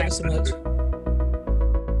 Thanks ever so much.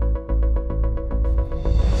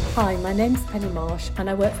 Hi, my name's Penny Marsh, and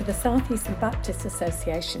I work for the South Eastern Baptist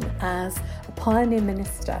Association as a pioneer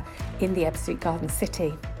minister in the Ebbsfleet Garden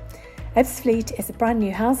City. Ebbsfleet is a brand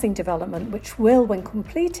new housing development which will, when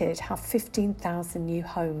completed, have 15,000 new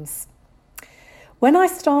homes. When I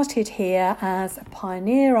started here as a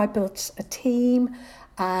pioneer, I built a team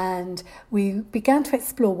and we began to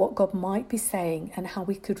explore what God might be saying and how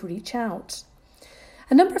we could reach out.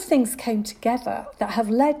 A number of things came together that have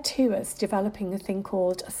led to us developing a thing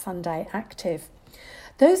called a Sunday Active.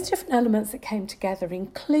 Those different elements that came together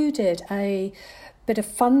included a bit of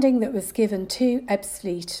funding that was given to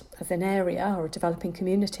Ebbsfleet as an area or a developing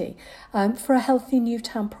community for a Healthy New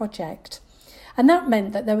Town project. And that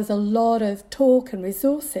meant that there was a lot of talk and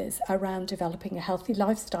resources around developing a healthy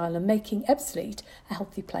lifestyle and making Ebbsfleet a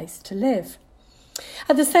healthy place to live.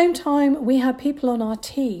 At the same time, we had people on our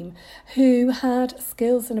team who had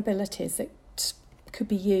skills and abilities that could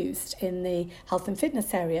be used in the health and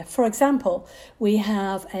fitness area. For example, we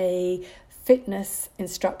have a fitness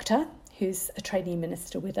instructor who's a trainee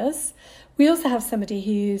minister with us. We also have somebody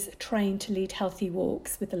who's trained to lead healthy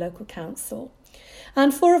walks with the local council.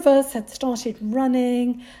 And 4 of us had started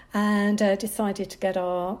running and decided to get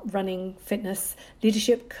our running fitness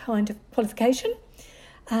leadership kind of qualification.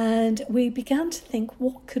 And we began to think,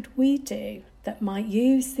 what could we do that might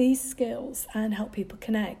use these skills and help people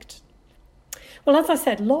connect? Well, as I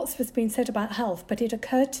said, lots was being said about health, but it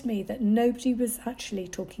occurred to me that nobody was actually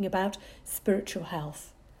talking about spiritual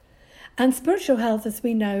health. And spiritual health, as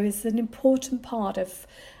we know, is an important part of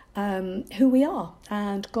who we are,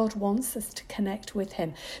 and God wants us to connect with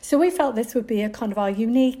him. So we felt this would be a kind of our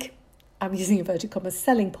unique, I'm using inverted commas,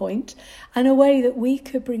 selling point, and a way that we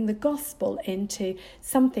could bring the gospel into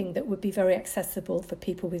something that would be very accessible for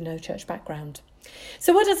people with no church background.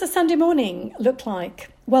 So what does a Sunday morning look like?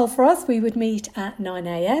 Well, for us, we would meet at 9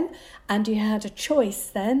 a.m. and you had a choice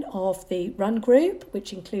then of the run group,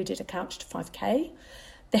 which included a couch to 5K,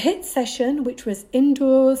 the HIT session, which was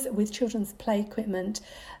indoors with children's play equipment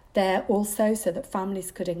there also so that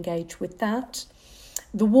families could engage with that,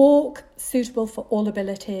 the walk, suitable for all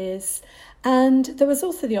abilities, and there was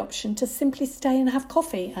also the option to simply stay and have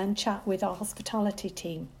coffee and chat with our hospitality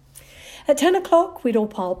team. At 10 o'clock, we'd all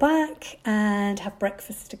pile back and have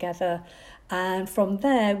breakfast together. And from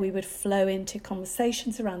there, we would flow into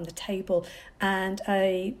conversations around the table and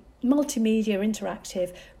a multimedia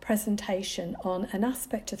interactive presentation on an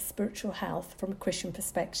aspect of spiritual health from a Christian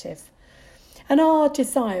perspective. And our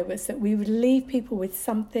desire was that we would leave people with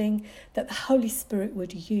something that the Holy Spirit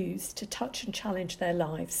would use to touch and challenge their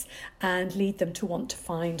lives and lead them to want to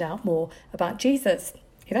find out more about Jesus,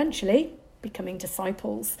 eventually becoming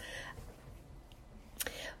disciples.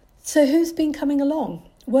 So who's been coming along?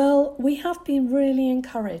 Well, we have been really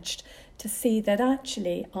encouraged to see that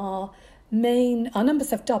actually our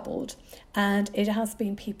numbers have doubled, and it has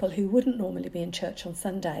been people who wouldn't normally be in church on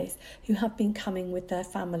Sundays who have been coming with their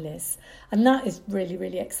families, and that is really,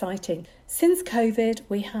 really exciting. Since COVID,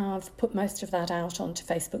 we have put most of that out onto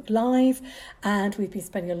Facebook Live, and we've been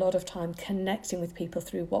spending a lot of time connecting with people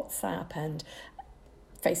through WhatsApp and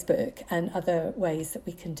Facebook and other ways that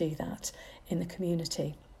we can do that in the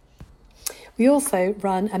community. We also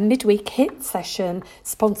run a midweek HIT session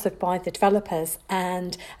sponsored by the developers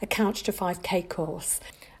and a Couch to 5K course.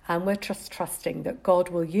 And we're just trusting that God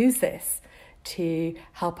will use this to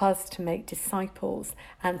help us to make disciples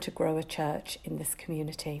and to grow a church in this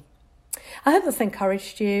community. I hope that's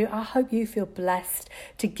encouraged you. I hope you feel blessed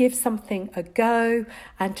to give something a go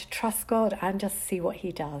and to trust God and just see what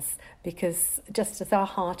he does. Because just as our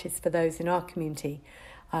heart is for those in our community,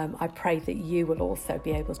 I pray that you will also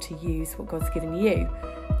be able to use what God's given you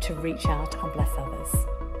to reach out and bless others.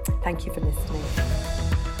 Thank you for listening.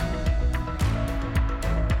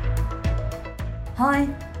 Hi,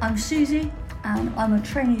 I'm Susie and I'm a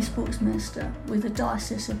trainee sports minister with the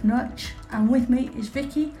Diocese of Norwich, and with me is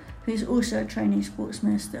Vicky, who is also a trainee sports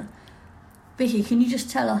minister. Vicky, can you just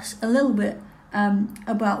tell us a little bit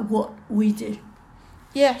about what we do?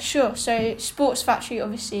 Yeah, sure. So Sports Factory,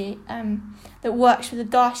 obviously, that works with the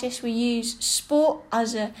diocese. We use sport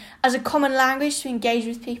as a common language to engage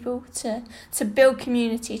with people, to build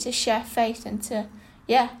community, to share faith, and to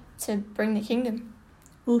bring the kingdom.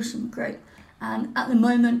 Awesome, great. And at the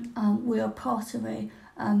moment, we are part of a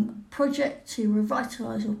project to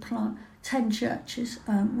revitalise or plant 10 churches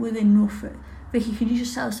within Norfolk. Vicky, can you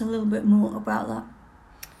just tell us a little bit more about that?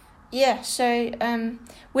 Yeah, so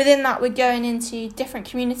within that, we're going into different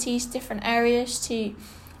communities, different areas to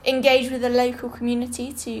engage with the local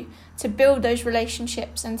community, to build those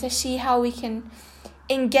relationships and to see how we can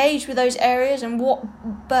engage with those areas and what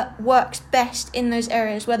works best in those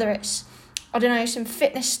areas, whether it's, some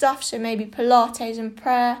fitness stuff, so maybe Pilates and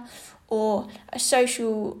prayer, or a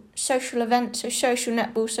social event, so social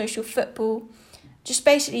netball, social football. Just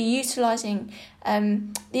basically utilising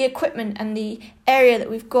the equipment and the area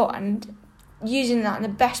that we've got and using that in the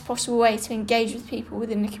best possible way to engage with people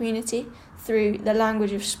within the community through the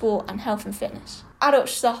language of sport and health and fitness. Adult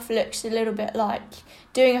stuff looks a little bit like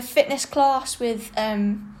doing a fitness class with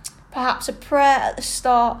perhaps a prayer at the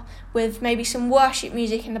start with maybe some worship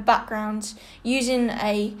music in the background, using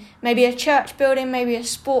maybe a church building, maybe a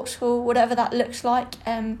sports hall, whatever that looks like,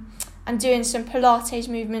 and doing some Pilates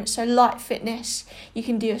movements, so light fitness. You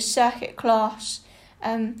can do a circuit class,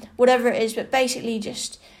 whatever it is, but basically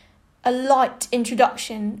just a light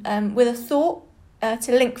introduction with a thought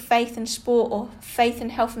to link faith and sport, or faith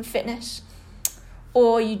and health and fitness.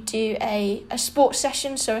 Or you do a sports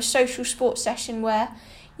session, so a social sports session where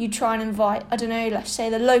you try and invite, I don't know, let's say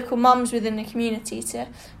the local mums within the community to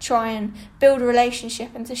try and build a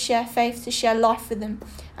relationship and to share faith, to share life with them,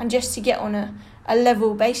 and just to get on a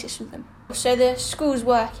level basis with them. So the school's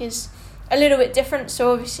work is a little bit different.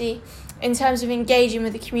 So obviously, in terms of engaging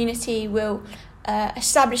with the community, we'll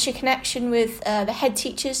establish a connection with the head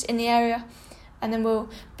teachers in the area, and then we'll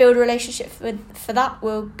build a relationship for that.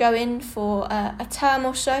 We'll go in for a term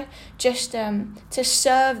or so, just to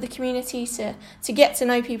serve the community, to get to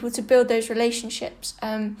know people, to build those relationships.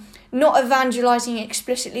 Not evangelising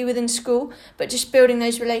explicitly within school, but just building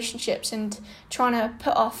those relationships and trying to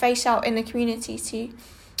put our face out in the community to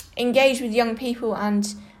engage with young people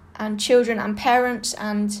and children and parents,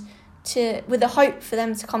 and with the hope for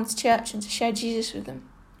them to come to church and to share Jesus with them.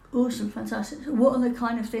 Awesome, fantastic. So what are the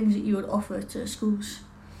kind of things that you would offer to schools?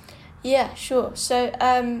 Yeah, sure. So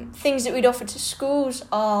things that we'd offer to schools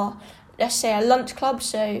are, let's say, a lunch club,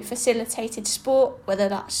 so facilitated sport, whether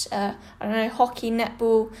that's, hockey,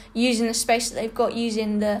 netball, using the space that they've got,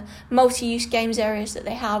 using the multi-use games areas that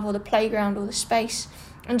they have, or the playground or the space,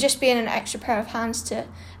 and just being an extra pair of hands to,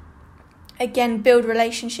 again, build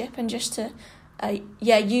relationship and just to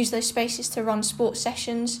use those spaces to run sports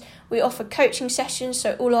sessions. We offer coaching sessions,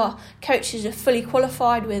 so all our coaches are fully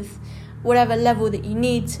qualified with whatever level that you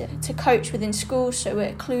need to coach within schools, so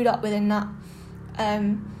we're clued up within that.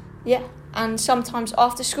 And sometimes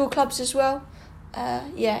after school clubs as well,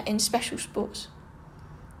 in special sports.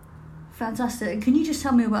 Fantastic. Can you just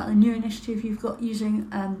tell me about the new initiative you've got using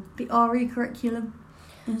the RE curriculum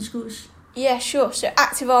in schools? Yeah, sure. So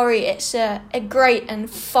Active RE, it's a great and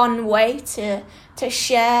fun way to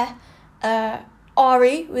share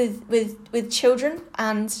RE with children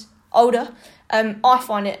and older. I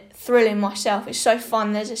find it thrilling myself. It's so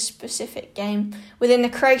fun. There's a specific game within the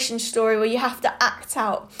creation story where you have to act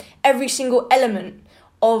out every single element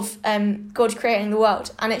of God creating the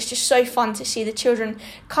world, and it's just so fun to see the children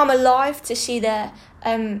come alive, to see their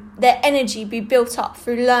energy be built up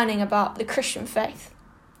through learning about the Christian faith.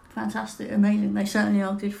 Fantastic, amazing. They certainly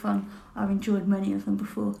are good fun. I've enjoyed many of them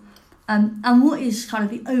before. And what is kind of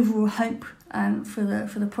the overall hope for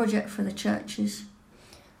the project for the churches?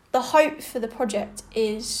 The hope for the project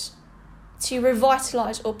is to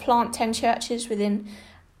revitalise or plant 10 churches within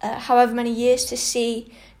however many years, to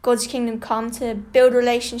see God's kingdom come, to build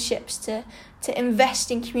relationships, to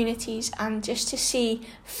invest in communities, and just to see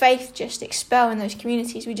faith just expel in those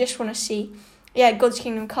communities. We just want to see God's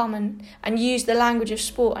kingdom come and use the language of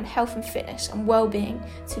sport and health and fitness and well-being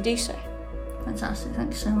to do so. Fantastic,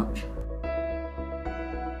 thank you so much.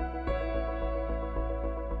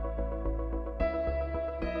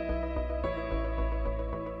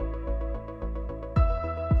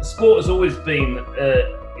 Sport has always been,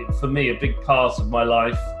 for me, a big part of my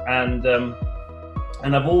life, and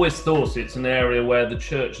I've always thought it's an area where the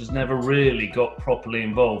church has never really got properly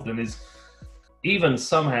involved and is even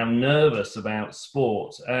somehow nervous about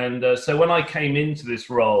sport. And so when I came into this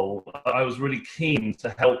role, I was really keen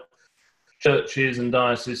to help churches and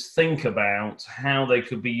dioceses think about how they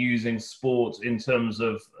could be using sport in terms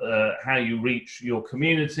of how you reach your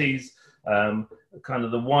communities, kind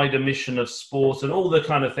of the wider mission of sport, and all the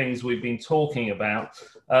kind of things we've been talking about.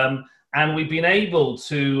 And we've been able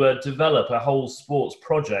to develop a whole sports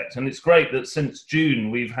project. And it's great that since June,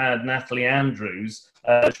 we've had Natalie Andrews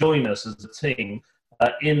join us as a team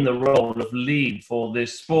in the role of lead for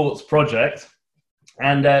this sports project.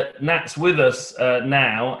 And Nat's with us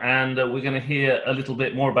now, and we're going to hear a little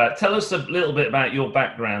bit more about it. Tell us a little bit about your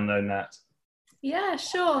background, though, Nat. Yeah,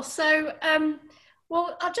 sure. So,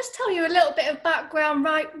 well, I'll just tell you a little bit of background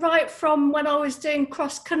right from when I was doing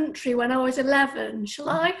cross country when I was 11. Shall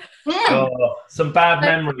I? Oh, some bad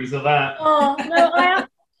memories of that. Oh no,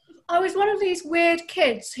 I was one of these weird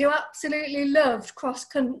kids who absolutely loved cross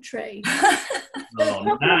country. The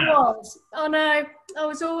problem was, I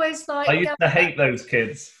was always like, I used to hate those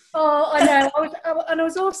kids. Oh, I know. I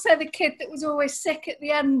was also the kid that was always sick at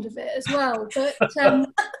the end of it as well. But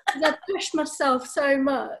I pushed myself so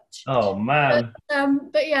much. Oh man.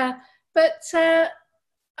 But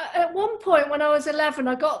at one point when I was 11,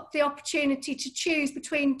 I got the opportunity to choose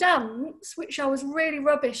between dance, which I was really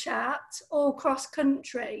rubbish at, or cross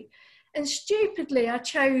country. And stupidly, I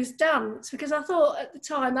chose dance because I thought at the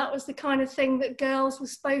time that was the kind of thing that girls were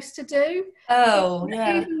supposed to do. Oh,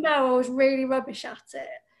 yeah. Even though I was really rubbish at it.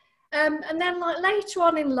 And then like later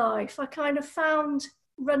on in life, I kind of found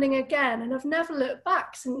running again, and I've never looked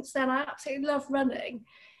back since then. I absolutely love running.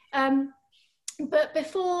 But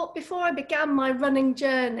before I began my running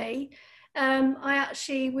journey, I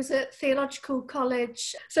actually was at theological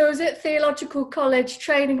college. So I was at theological college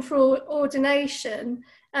training for ordination.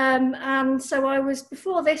 And so I was,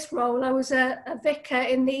 before this role, I was a vicar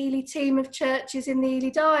in the Ely team of churches in the Ely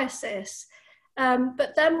diocese.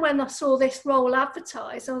 But then when I saw this role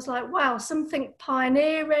advertised, I was like, wow, something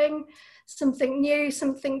pioneering, something new,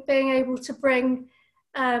 something being able to bring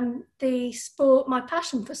the sport, my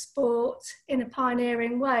passion for sport, in a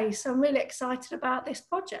pioneering way. So I'm really excited about this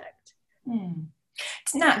project.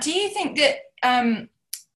 Now, do you think that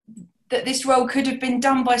that this role could have been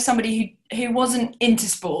done by somebody who wasn't into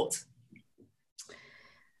sport?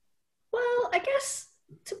 Well, I guess,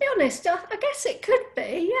 to be honest, I guess it could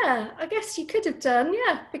be, yeah. I guess you could have done,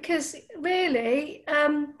 yeah, because really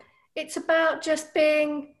it's about just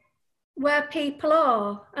being where people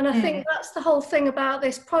are. And I think that's the whole thing about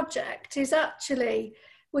this project, is actually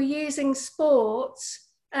we're using sports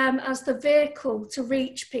as the vehicle to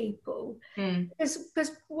reach people.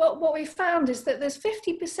 Because what we found is that there's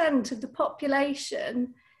 50% of the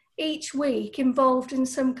population each week involved in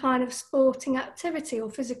some kind of sporting activity or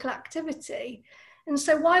physical activity. And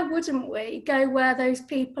so why wouldn't we go where those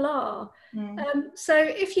people are? So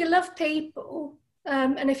if you love people,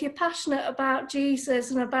 and if you're passionate about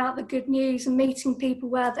Jesus and about the good news and meeting people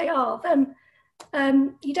where they are, then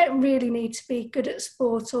you don't really need to be good at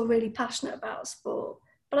sport or really passionate about sport.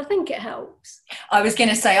 But I think it helps. I was going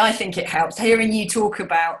to say, I think it helps. Hearing you talk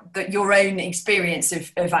about your own experience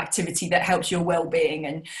of activity that helps your well-being,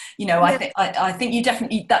 and I think you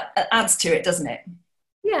definitely, that adds to it, doesn't it?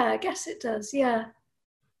 Yeah, I guess it does. Yeah.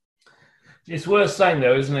 It's worth saying,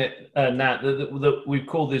 though, isn't it, Nat, that we've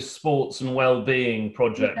called this sports and well-being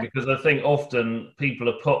project, because I think often people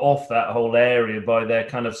are put off that whole area by their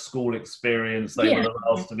kind of school experience. They were the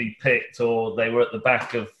last to be picked, or they were at the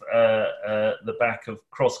back of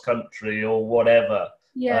cross country or whatever.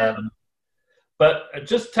 Yeah. But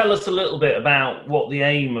just tell us a little bit about what the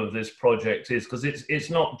aim of this project is, because it's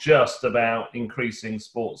not just about increasing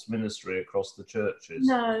sports ministry across the churches.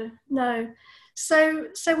 No. So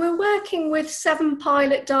we're working with 7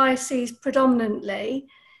 pilot dioceses predominantly,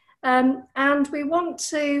 and we want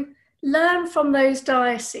to learn from those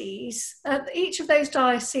dioceses. Each of those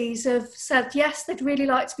dioceses have said, yes, they'd really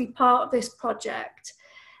like to be part of this project.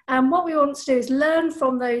 And what we want to do is learn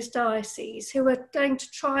from those dioceses who are going to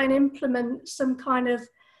try and implement some kind of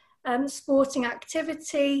sporting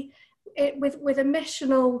activity with a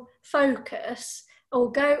missional focus,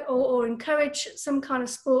 or encourage some kind of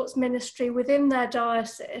sports ministry within their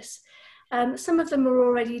diocese. Some of them are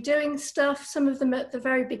already doing stuff, some of them at the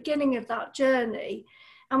very beginning of that journey.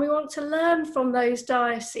 And we want to learn from those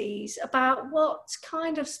dioceses about what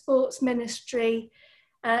kind of sports ministry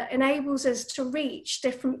enables us to reach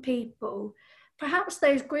different people. Perhaps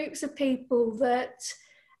those groups of people that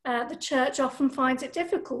the church often finds it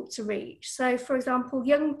difficult to reach. So, for example,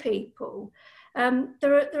 young people.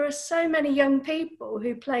 There are so many young people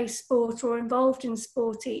who play sport or are involved in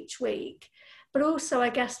sport each week, but also I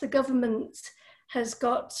guess the government has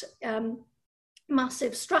got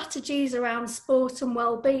massive strategies around sport and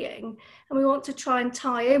well-being, and we want to try and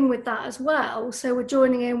tie in with that as well. So we're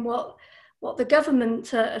joining in what the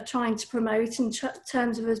government are trying to promote in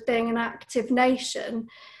terms of us being an active nation,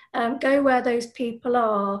 go where those people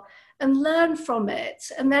are and learn from it,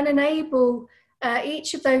 and then enable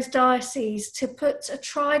each of those dioceses to put a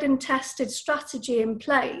tried and tested strategy in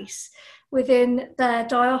place within their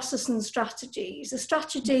diocesan strategies, a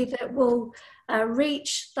strategy that will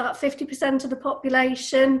reach that 50% of the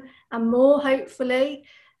population and more, hopefully,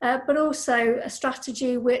 but also a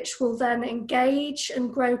strategy which will then engage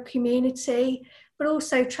and grow community, but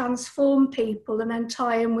also transform people and then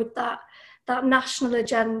tie in with that national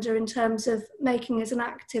agenda in terms of making us an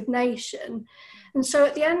active nation. And so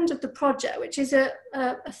at the end of the project, which is a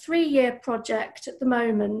 3-year project at the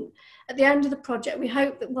moment, at the end of the project, we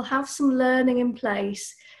hope that we'll have some learning in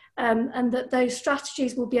place, and that those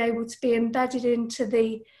strategies will be able to be embedded into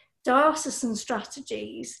the diocesan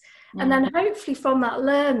strategies. And then hopefully from that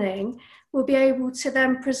learning, we'll be able to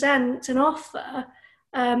then present and offer,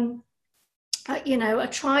 a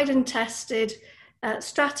tried and tested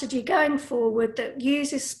strategy going forward that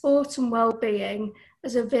uses sport and well-being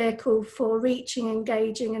as a vehicle for reaching,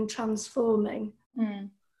 engaging and transforming.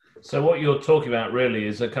 So what you're talking about really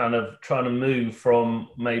is a kind of trying to move from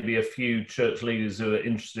maybe a few church leaders who are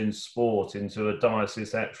interested in sport into a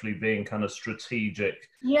diocese actually being kind of strategic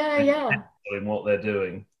in what they're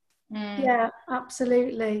doing. Yeah,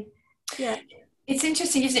 absolutely. Yeah. It's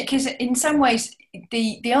interesting, isn't it? Because in some ways,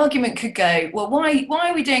 the argument could go, well, why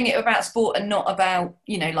are we doing it about sport and not about,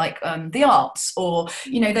 like the arts or,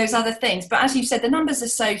 those other things? But as you said, the numbers are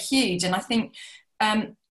so huge. And I think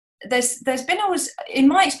there's been always, in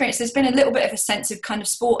my experience, there's been a little bit of a sense of kind of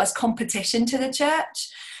sport as competition to the church.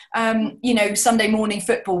 Sunday morning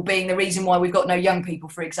football being the reason why we've got no young people,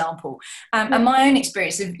 for example. And my own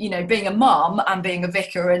experience of, being a mum and being a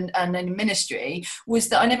vicar and in ministry was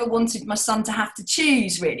that I never wanted my son to have to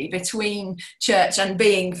choose really between church and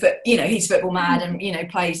being, he's football mad and,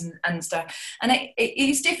 plays and stuff. And it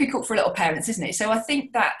is difficult for little parents, isn't it? So I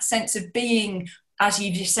think that sense of being, as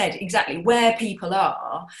you just said, exactly where people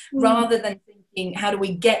are, rather than thinking, how do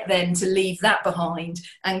we get them to leave that behind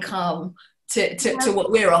and come to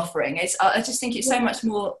what we're offering. I just think it's so much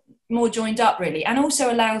more joined up really, and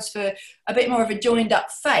also allows for a bit more of a joined up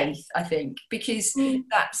faith, I think, because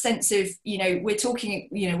that sense of, we're talking,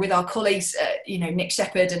 with our colleagues, Nick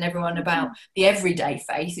Shepherd and everyone about the everyday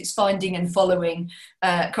faith. It's finding and following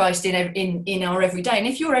Christ in our everyday. And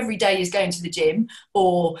if your everyday is going to the gym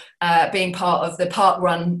or being part of the park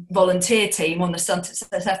run volunteer team on the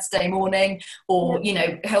Saturday morning, or,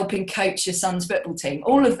 helping coach your son's football team,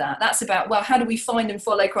 all of that's about, well, how do we find and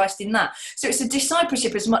follow Christ in that? So it's a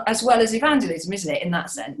discipleship as well as evangelism, isn't it, in that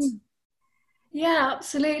sense? Yeah,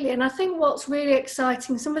 absolutely. And I think what's really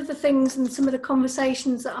exciting, some of the things and some of the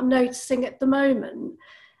conversations that I'm noticing at the moment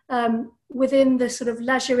within the sort of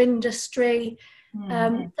leisure industry,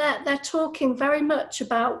 they're talking very much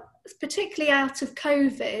about, particularly out of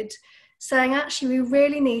COVID, saying actually we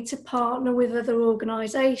really need to partner with other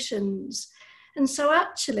organisations. And so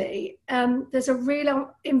actually there's a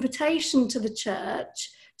real invitation to the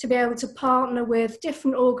church to be able to partner with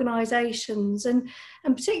different organisations, and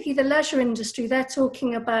particularly the leisure industry. They're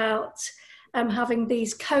talking about having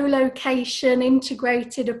these co-location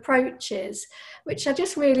integrated approaches, which I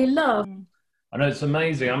just really love. I know, it's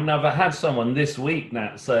amazing. I mean, I've had someone this week,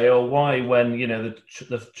 Nat, say, "Oh, why, when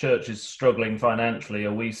the church is struggling financially,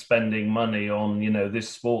 are we spending money on this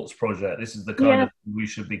sports project? This is the kind of thing we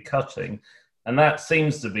should be cutting." And that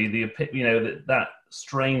seems to be that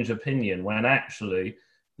strange opinion, when actually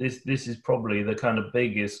this is probably the kind of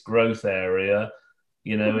biggest growth area,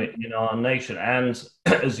 in our nation. And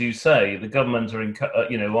as you say, the government are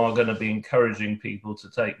going to be encouraging people to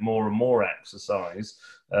take more and more exercise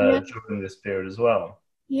during this period as well.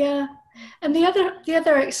 Yeah, and the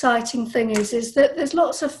other exciting thing is that there's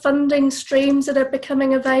lots of funding streams that are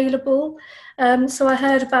becoming available. So I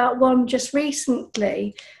heard about one just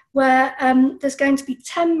recently where there's going to be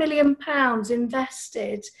 £10 million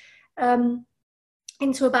invested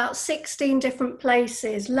into about 16 different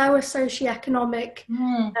places, lower socioeconomic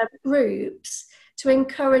groups, to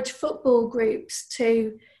encourage football groups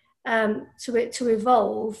to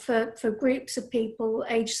evolve for groups of people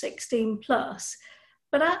aged 16 plus.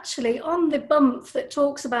 But actually, on the bump that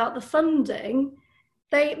talks about the funding,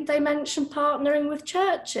 they mention partnering with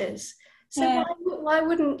churches. So why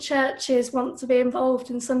wouldn't churches want to be involved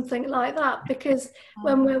in something like that? Because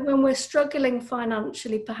when we're struggling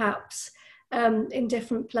financially, perhaps in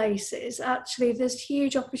different places, actually there's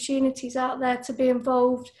huge opportunities out there to be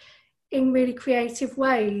involved in really creative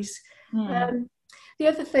ways. The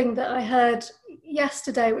other thing that I heard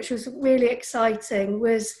yesterday, which was really exciting,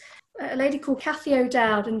 was a lady called Cathy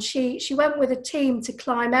O'Dowd, and she went with a team to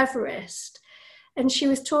climb Everest, and she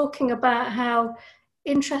was talking about how,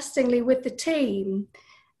 interestingly, with the team,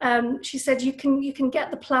 she said you can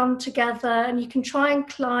get the plan together and you can try and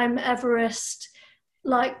climb Everest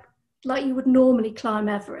like you would normally climb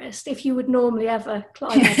Everest, if you would normally ever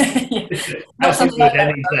climb Everest. Absolutely,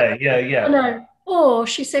 any day. Yeah. I know. Or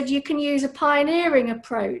she said you can use a pioneering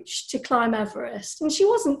approach to climb Everest. And she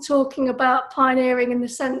wasn't talking about pioneering in the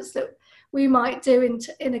sense that we might do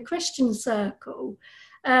in a Christian circle.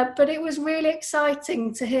 But it was really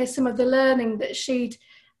exciting to hear some of the learning that she'd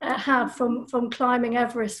had from climbing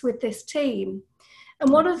Everest with this team. And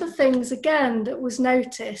one of the things, again, that was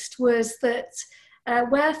noticed was that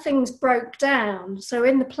where things broke down, so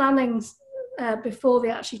in the planning before they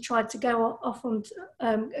actually tried to go off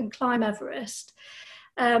and climb Everest,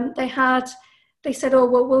 they said, oh,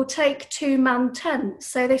 well, we'll take 2-man tents.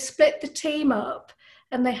 So they split the team up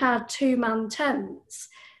and they had 2-man tents.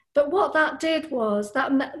 But what that did was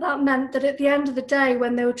that meant that at the end of the day,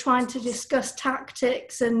 when they were trying to discuss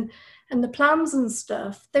tactics and the plans and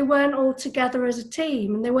stuff, they weren't all together as a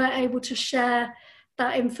team, and they weren't able to share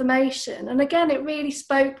that information. And again, it really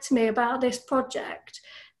spoke to me about this project,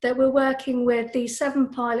 that we're working with these 7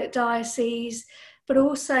 pilot dioceses, but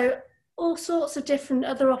also all sorts of different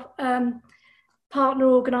other partner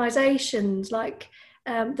organisations. Like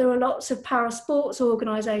there are lots of para-sports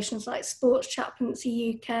organisations like Sports Chaplaincy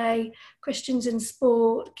UK, Christians in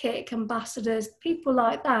Sport, KIC Ambassadors, people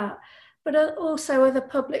like that, but also other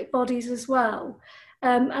public bodies as well.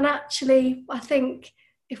 And actually, I think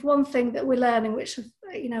if one thing that we're learning, which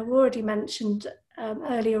we've already mentioned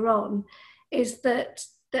earlier on, is that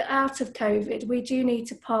out of COVID, we do need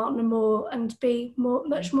to partner more and be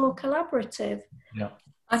much more collaborative. Yeah.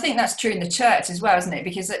 I think that's true in the church as well, isn't it?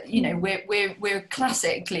 Because we're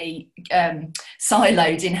classically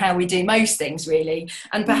siloed in how we do most things, really.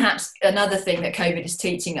 And perhaps another thing that COVID is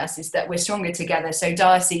teaching us is that we're stronger together. So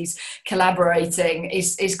diocese collaborating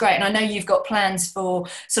is great. And I know you've got plans for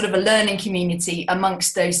sort of a learning community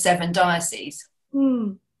amongst those 7 dioceses.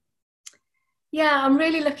 Yeah, I'm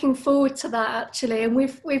really looking forward to that, actually. And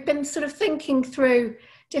we've been sort of thinking through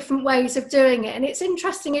different ways of doing it. And it's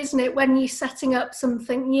interesting, isn't it, when you're setting up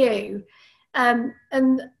something new.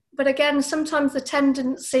 But again, sometimes the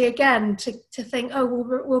tendency, again, to think, oh,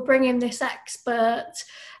 we'll bring in this expert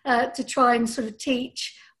to try and sort of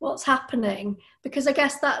teach what's happening. Because I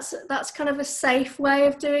guess that's kind of a safe way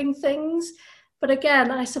of doing things. But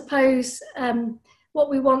again, I suppose what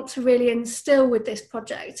we want to really instill with this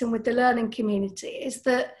project and with the learning community is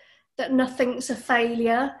that nothing's a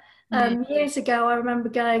failure. Years ago, I remember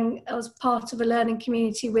I was part of a learning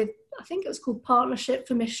community with, I think it was called Partnership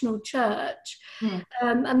for Missional Church.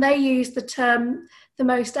 And they used the term, the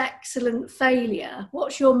most excellent failure.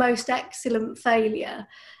 What's your most excellent failure?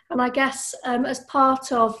 And I guess as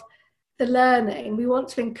part of the learning, we want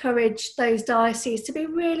to encourage those dioceses to be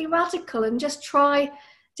really radical and just try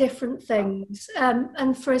different things,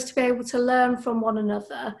 and for us to be able to learn from one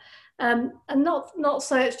another. And not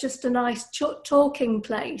so it's just a nice talking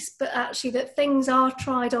place, but actually that things are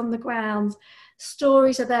tried on the ground,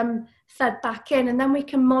 stories are then fed back in, and then we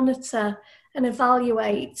can monitor and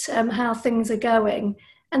evaluate how things are going,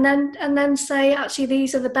 and then say, actually,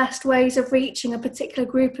 these are the best ways of reaching a particular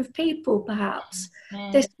group of people, perhaps.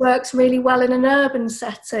 This works really well in an urban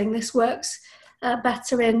setting, this works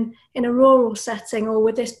better in a rural setting or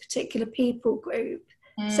with this particular people group.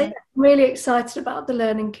 So I'm really excited about the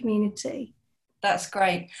learning community. That's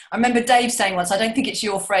great. I remember Dave saying once, I don't think it's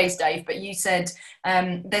your phrase, Dave, but you said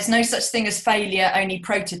there's no such thing as failure, only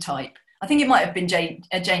prototype. I think it might have been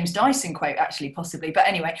a James Dyson quote, actually, possibly. But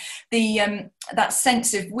anyway, that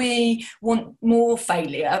sense of we want more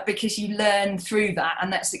failure because you learn through that,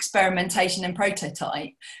 and that's experimentation and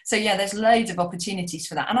prototype. So yeah, there's loads of opportunities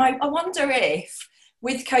for that. And I wonder if,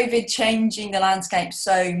 with COVID changing the landscape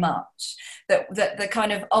so much, that the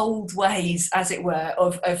kind of old ways, as it were,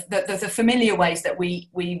 of the familiar ways that we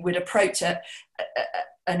would approach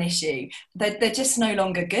an issue, they're just no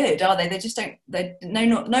longer good, are they? They're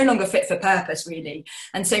no longer fit for purpose, really.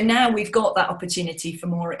 And so now we've got that opportunity for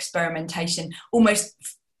more experimentation, almost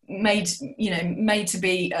made to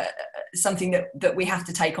be something that we have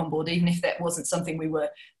to take on board, even if that wasn't something we were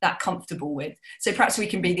that comfortable with. So perhaps we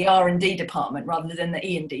can be the R&D department rather than the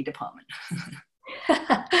E&D department.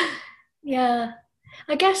 Yeah,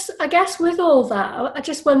 I guess with all that, I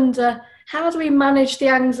just wonder, how do we manage the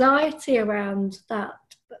anxiety around that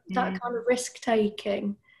kind of risk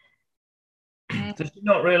taking? Does she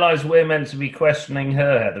not realise we're meant to be questioning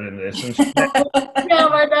her, Heather, in this? And No,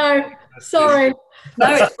 I know. Sorry.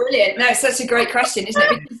 No, it's brilliant. No, it's such a great question, isn't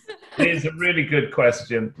it? It is a really good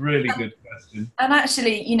question. Really good question. And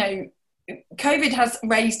actually, COVID has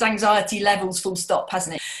raised anxiety levels, full stop,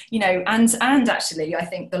 hasn't it? And actually, I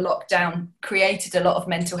think the lockdown created a lot of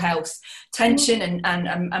mental health tension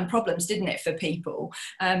and problems, didn't it, for people?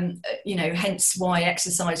 Hence why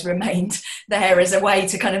exercise remained there as a way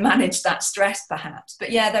to kind of manage that stress, perhaps.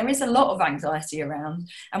 But yeah, there is a lot of anxiety around,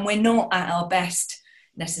 and we're not at our best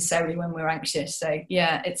necessarily when we're anxious. So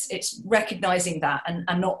yeah, it's recognizing that and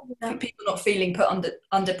not people not feeling put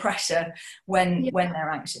under pressure when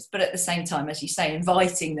they're anxious, but at the same time, as you say,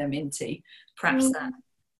 inviting them into perhaps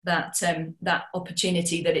that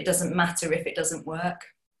opportunity, that it doesn't matter if it doesn't work.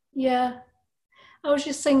 Yeah, I was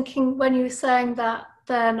just thinking when you were saying that,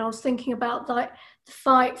 then I was thinking about like the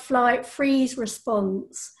fight, flight, freeze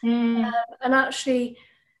response, and actually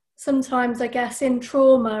sometimes, I guess, in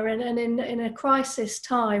trauma and in a crisis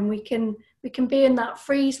time, we can be in that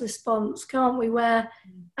freeze response, can't we? Where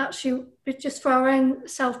actually, just for our own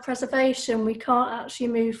self-preservation, we can't actually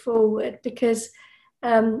move forward because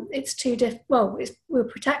it's too we're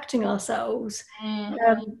protecting ourselves.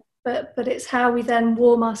 but it's how we then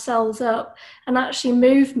warm ourselves up. And actually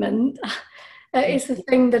movement is the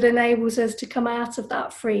thing that enables us to come out of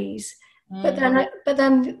that freeze. But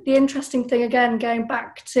then the interesting thing, again, going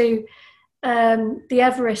back to the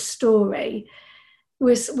Everest story,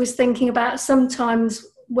 was thinking about sometimes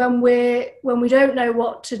when we don't know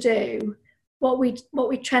what to do, what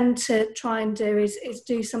we tend to try and do is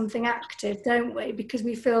do something active, don't we? Because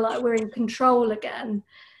we feel like we're in control again.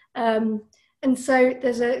 And so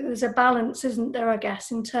there's a balance, isn't there, I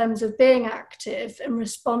guess, in terms of being active and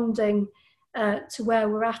responding to where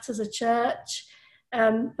we're at as a church,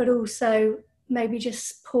 but also maybe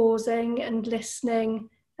just pausing and listening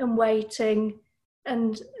and waiting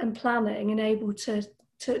and planning and able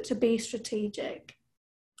to be strategic.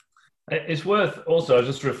 It's worth also, I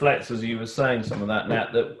just reflect as you were saying some of that,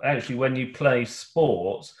 Nat, that actually when you play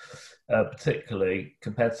sports, particularly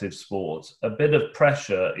competitive sports, a bit of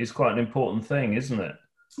pressure is quite an important thing, isn't it?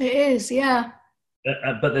 It is, yeah.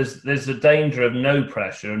 But there's a danger of no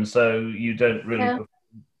pressure, and so you don't really. Yeah.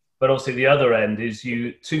 But obviously, the other end is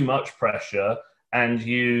too much pressure, and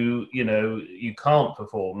you can't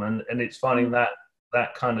perform, and it's finding that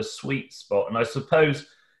kind of sweet spot. And I suppose,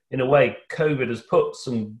 in a way, COVID has put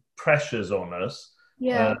some pressures on us.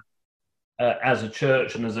 Yeah. As a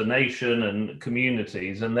church and as a nation and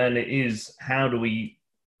communities, and then it is how do we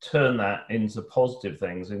turn that into positive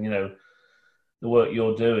things? And the work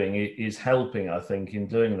you're doing is helping, I think, in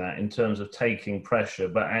doing that, in terms of taking pressure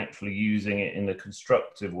but actually using it in a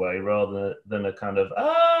constructive way rather than a kind of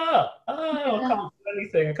I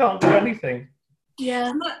can't do anything.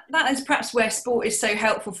 Yeah, that is perhaps where sport is so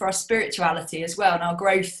helpful for our spirituality as well and our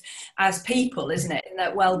growth as people, isn't it? In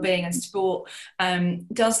that well-being, and sport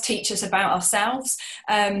does teach us about ourselves.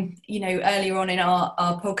 Earlier on in our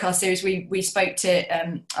podcast series, we spoke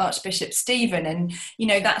to Archbishop Stephen, and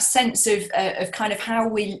that sense of kind of how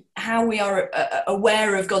we are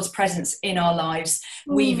aware of God's presence in our lives,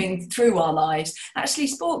 weaving through our lives. Actually,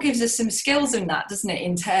 sport gives us some skills in that, doesn't it?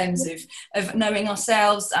 In terms of knowing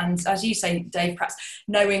ourselves, and as you say, Dave, perhaps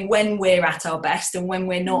knowing when we're at our best and when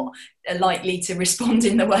we're not likely to respond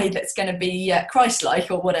in the way that's going to be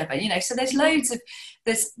Christ-like or whatever, so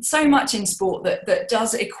there's so much in sport that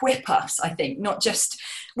does equip us, I think, not just,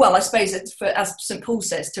 well, I suppose it's as St. Paul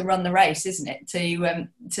says, to run the race, isn't it?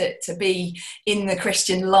 To be in the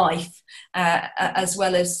Christian life, as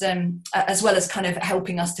well as kind of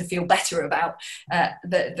helping us to feel better about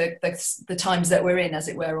the times that we're in, as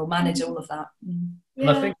it were, or manage all of that. Yeah. And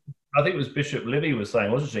I think it was Bishop Livy was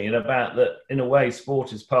saying, wasn't she, about that in a way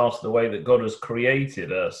sport is part of the way that God has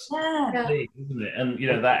created us, isn't it?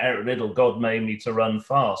 And that little God made me to run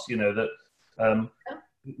fast. We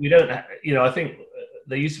don't. I think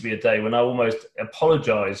there used to be a day when I almost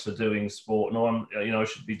apologised for doing sport. No, I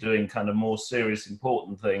should be doing kind of more serious,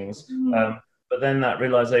 important things. But then that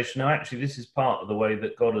realisation, no, actually, this is part of the way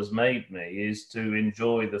that God has made me, is to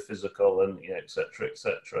enjoy the physical and et cetera, et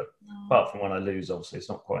cetera. Apart from when I lose, obviously, it's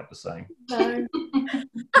not quite the same. No.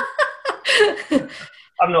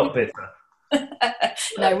 I'm not bitter.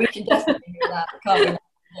 No, we can definitely do that, can't we?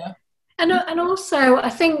 Yeah. And also, I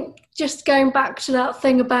think just going back to that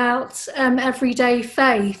thing about everyday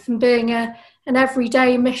faith and being an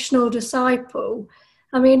everyday missional disciple.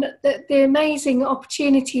 I mean, the amazing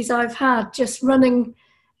opportunities I've had just running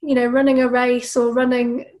a race or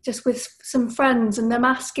running just with some friends and them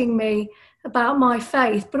asking me about my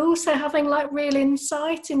faith, but also having like real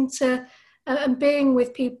insight into and being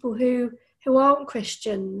with people who aren't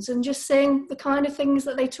Christians and just seeing the kind of things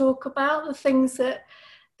that they talk about, the things that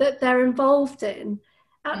they're involved in.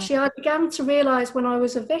 Actually, I began to realise when I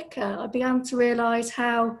was a vicar, I began to realise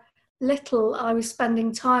how little I was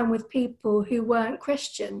spending time with people who weren't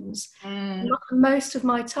Christians. Most of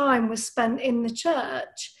my time was spent in the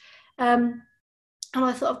church. And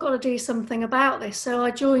I thought, I've got to do something about this. So I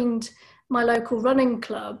joined my local running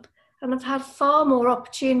club, and I've had far more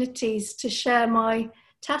opportunities to share my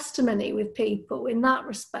testimony with people in that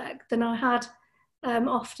respect than I had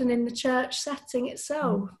often in the church setting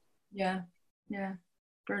itself. Yeah,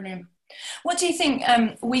 brilliant. What do you think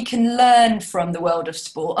we can learn from the world of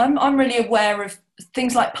sport? I'm really aware of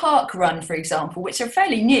things like Park Run, for example, which are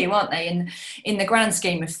fairly new, aren't they, in the grand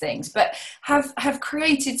scheme of things, but have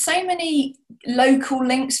created so many local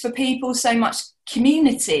links for people, so much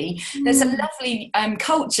community. There's a lovely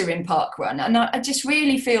culture in Park Run, and I just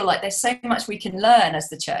really feel like there's so much we can learn as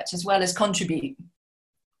the church as well as contribute.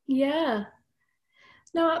 Yeah,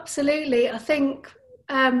 no, absolutely. I think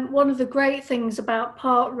one of the great things about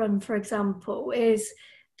Park Run, for example, is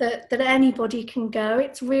that anybody can go.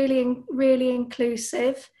 It's really, really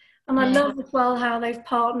inclusive. And I love as well how they've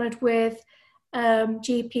partnered with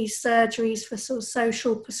GP surgeries for sort of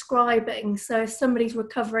social prescribing. So if somebody's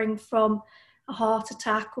recovering from a heart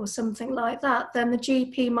attack or something like that, then the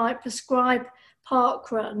GP might prescribe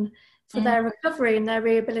parkrun for their recovery and their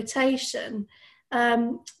rehabilitation.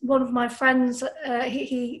 One of my friends,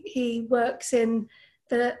 he works in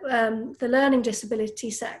the learning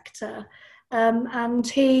disability sector, and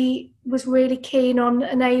he was really keen on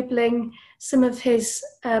enabling some of his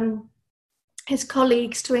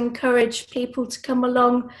colleagues to encourage people to come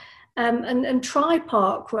along and try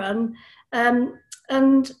parkrun.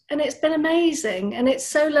 And it's been amazing, and it's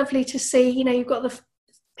so lovely to see. You've got the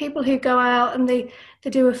people who go out and they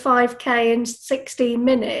do a 5K in 16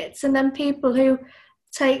 minutes, and then people who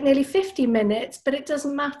take nearly 50 minutes, but it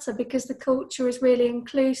doesn't matter because the culture is really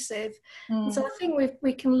inclusive. So I think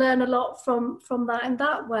we can learn a lot from that in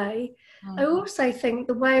that way. I also think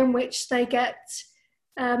the way in which they get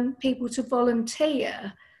people to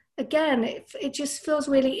volunteer, again, it just feels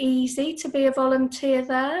really easy to be a volunteer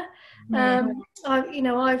there.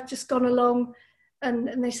 I've just gone along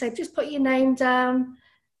and they say, just put your name down.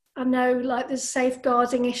 I know like there's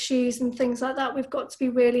safeguarding issues and things like that we've got to be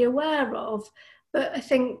really aware of, but I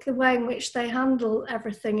think the way in which they handle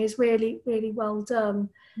everything is really, really well done.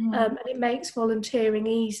 And it makes volunteering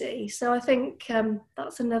easy. So I think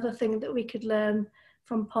that's another thing that we could learn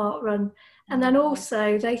from parkrun. And then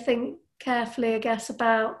also they think carefully, I guess,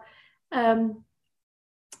 about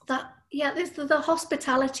that. Yeah, there's the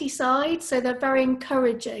hospitality side, so they're very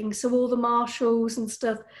encouraging. So all the marshals and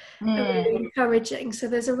stuff are really encouraging. So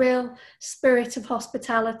there's a real spirit of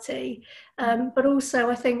hospitality. But also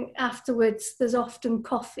I think afterwards there's often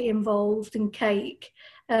coffee involved and cake,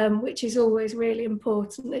 which is always really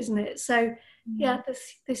important, isn't it? So yeah,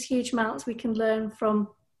 there's huge amounts we can learn from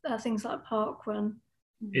things like parkrun.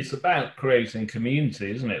 It's about creating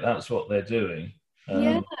community, isn't it? That's what they're doing.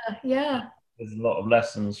 Yeah. There's a lot of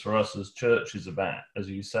lessons for us as churches about, as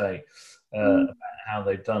you say, about how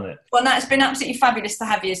they've done it. Well, Nat, it's been absolutely fabulous to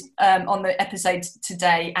have you on the episode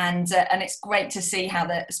today, and it's great to see how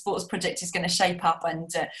the sports project is going to shape up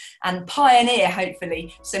and pioneer,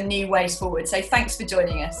 hopefully, some new ways forward. So thanks for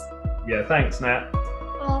joining us. Yeah, thanks, Nat.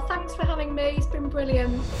 Oh, thanks for having me. It's been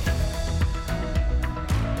brilliant.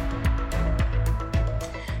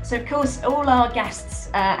 So, of course, all our guests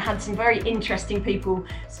had some very interesting people,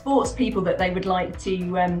 sports people that they would like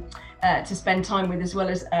to spend time with, as well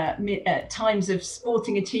as times of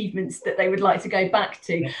sporting achievements that they would like to go back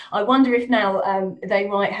to. I wonder if now they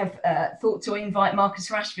might have thought to invite Marcus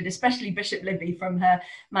Rashford, especially Bishop Libby from her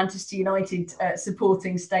Manchester United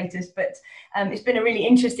supporting status. But it's been a really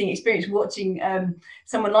interesting experience watching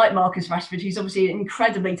someone like Marcus Rashford, who's obviously an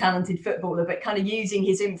incredibly talented footballer, but kind of using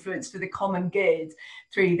his influence for the common good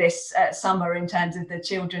through this summer in terms of the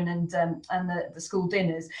children and the school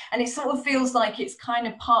dinners. And it sort of feels like it's kind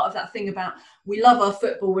of part of that thing about we love our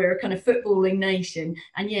football, we're a kind of footballing nation,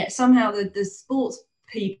 and yet somehow the sports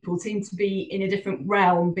people seem to be in a different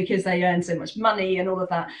realm because they earn so much money and all of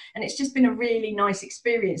that. And it's just been a really nice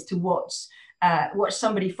experience to watch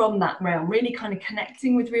somebody from that realm really kind of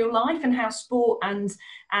connecting with real life, and how sport and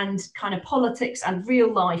kind of politics and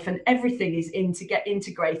real life and everything is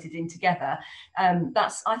integrated in together.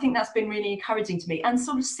 I think that's been really encouraging to me, and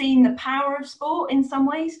sort of seeing the power of sport in some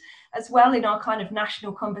ways as well in our kind of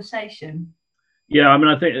national conversation. Yeah, I mean,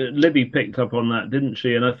 I think Libby picked up on that, didn't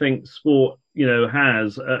she? And I think sport,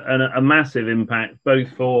 has a massive impact, both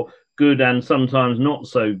for good and sometimes not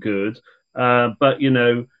so good. But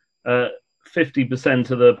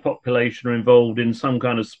 50% of the population are involved in some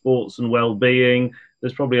kind of sports and well-being.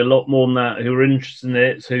 There's probably a lot more than that who are interested in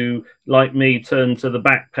it, who, like me, turn to the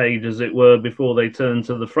back page, as it were, before they turn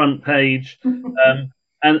to the front page.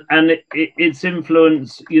 And its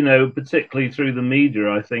influence, particularly through the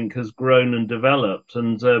media, I think, has grown and developed.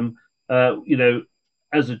 And,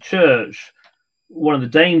 as a church, one of the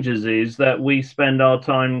dangers is that we spend our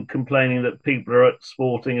time complaining that people are at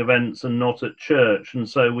sporting events and not at church. And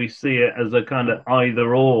so we see it as a kind of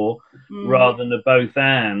either or rather than a both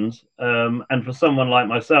and. And for someone like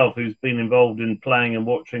myself, who's been involved in playing and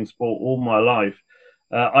watching sport all my life,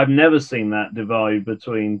 I've never seen that divide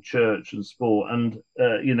between church and sport, and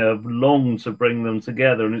I've longed to bring them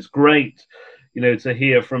together. And it's great, to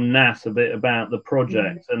hear from Nat a bit about the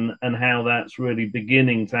project and how that's really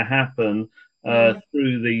beginning to happen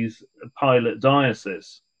through these pilot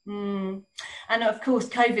dioceses. And of course,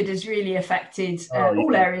 COVID has really affected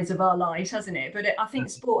all areas of our lives, hasn't it? But I think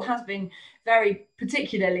sport has been very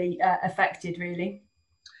particularly affected, really.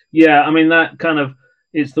 Yeah, I mean, that kind of,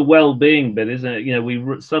 it's the well-being bit, isn't it? We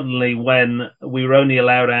suddenly, when we were only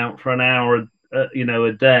allowed out for an hour,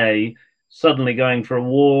 a day, suddenly going for a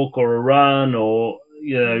walk or a run, or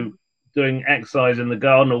doing exercise in the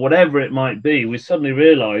garden or whatever it might be, we suddenly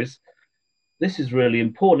realize this is really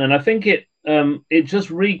important. And I think it just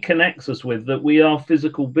reconnects us with that we are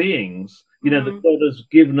physical beings, that God has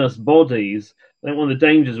given us bodies. I think one of the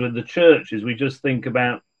dangers with the church is we just think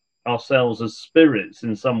about ourselves as spirits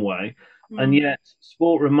in some way. And yet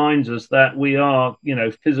sport reminds us that we are,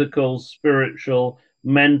 physical, spiritual,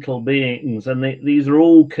 mental beings, and these are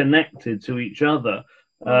all connected to each other.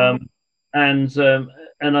 And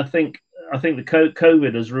I think the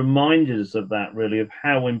COVID has reminded us of that, really, of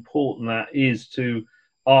how important that is to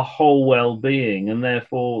our whole well-being, and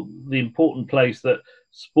therefore the important place that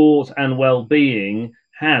sport and well-being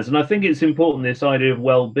has. And I think it's important, this idea of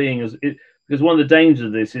well-being, because one of the dangers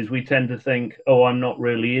of this is we tend to think, oh, I'm not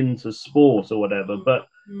really into sport or whatever, but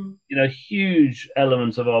huge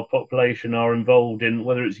elements of our population are involved in,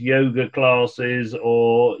 whether it's yoga classes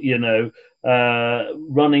or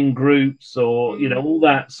running groups or all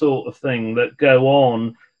that sort of thing that go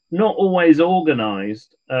on, not always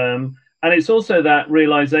organized. And it's also that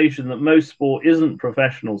realization that most sport isn't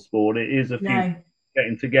professional sport. It is a few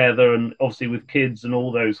getting together, and obviously with kids and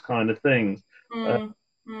all those kind of things. I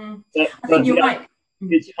think you're right.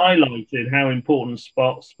 It's highlighted how important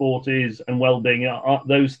sport is, and well-being.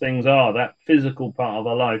 Those things are, that physical part of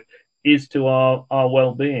our life is to our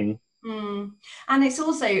well-being. And it's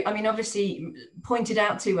also, I mean, obviously pointed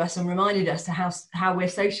out to us and reminded us to how we're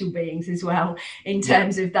social beings as well, in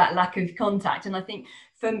terms of that lack of contact. And I think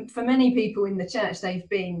for many people in the church, they've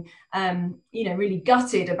been, really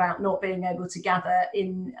gutted about not being able to gather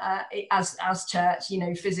in as church,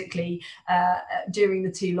 physically during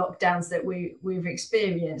the 2 lockdowns that we've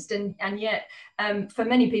experienced. And yet, for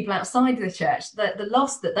many people outside the church, the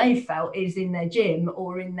loss that they've felt is in their gym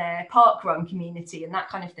or in their park run community and that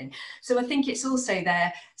kind of thing. So I think it's also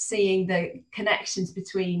there seeing the connections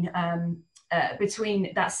between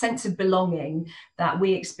that sense of belonging that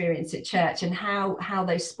we experience at church, and how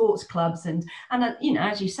those sports clubs and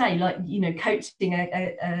as you say, coaching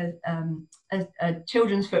a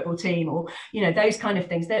children's football team, or those kind of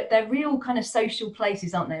things, they're real kind of social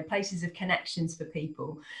places, aren't they? Places of connections for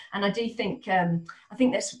people. And I do think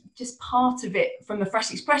that's just part of it from a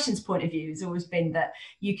Fresh Expressions point of view, has always been that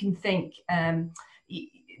you can think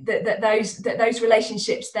that those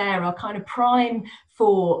relationships there are kind of prime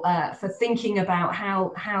for thinking about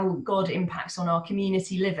how God impacts on our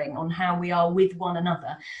community living, on how we are with one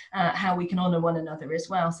another, how we can honour one another as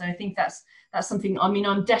well. So I think that's something. I mean,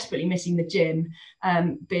 I'm desperately missing the gym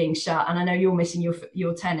being shut, and I know you're missing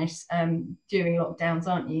your tennis during lockdowns,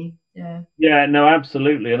 aren't you? Yeah, no,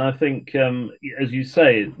 absolutely. And I think, as you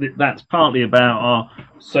say, that's partly about our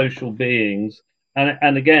social beings,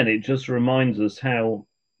 and again, it just reminds us how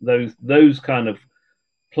those kind of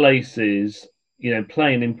places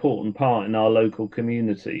play an important part in our local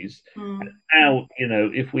communities. And how,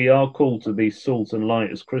 if we are called to be salt and light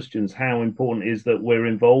as Christians, how important it is that we're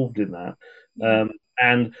involved in that.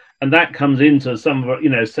 And that comes into some of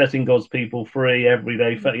setting God's people free every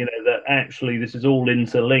day, that actually this is all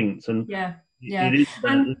interlinked, and it is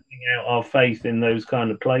living out our faith in those kind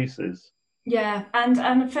of places. Yeah,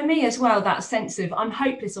 and for me as well, that sense of I'm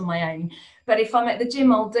hopeless on my own, but if I'm at the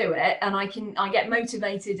gym, I'll do it, and I get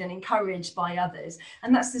motivated and encouraged by others.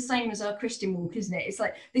 And that's the same as our Christian walk, isn't it? It's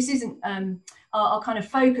like, this isn't our kind of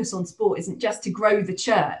focus on sport isn't just to grow the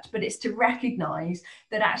church, but it's to recognise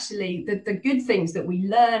that actually the good things that we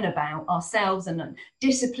learn about ourselves and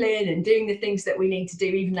discipline and doing the things that we need to do,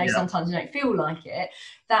 even though sometimes we don't feel like it,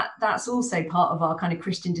 that's also part of our kind of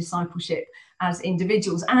Christian discipleship as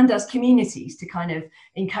individuals and as communities, to kind of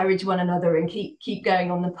encourage one another and keep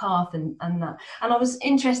going on the path and that. And I was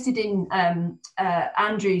interested in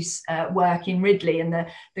Andrew's work in Ridley and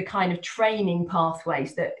the kind of training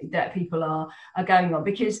pathways that people are going on,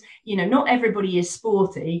 because not everybody is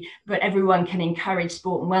sporty, but everyone can encourage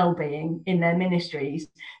sport and well-being in their ministries.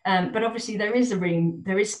 But obviously there is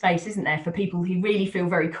space, isn't there, for people who really feel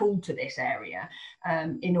very called to this area,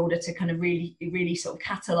 in order to kind of really sort of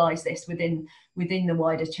catalyse this within the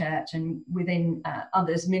wider church and within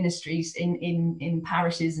others' ministries in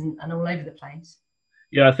parishes and all over the place.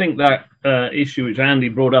 Yeah, I think that issue which Andy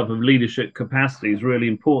brought up of leadership capacity is really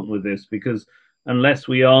important with this, because unless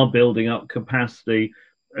we are building up capacity,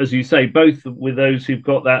 as you say, both with those who've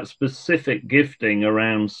got that specific gifting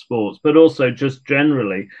around sports, but also just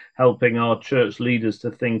generally helping our church leaders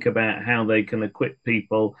to think about how they can equip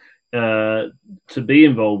people to be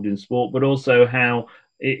involved in sport, but also how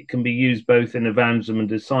it can be used both in evangelism and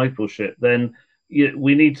discipleship, then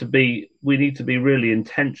we need to be really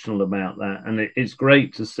intentional about that, and it's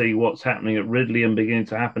great to see what's happening at Ridley and beginning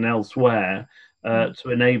to happen elsewhere to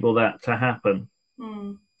enable that to happen.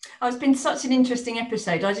 Oh, it's been such an interesting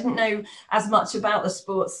episode. I didn't know as much about the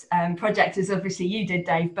sports project as obviously you did,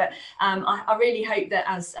 Dave. But I really hope that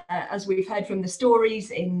as we've heard from the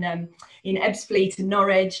stories in Ebbsfleet and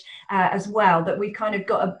Norwich as well, that we've kind of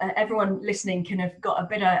got everyone listening kind of got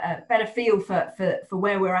a better feel for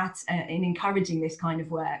where we're at in encouraging this kind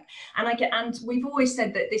of work. And we've always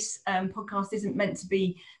said that this podcast isn't meant to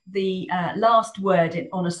be the last word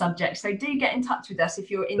on a subject. So do get in touch with us if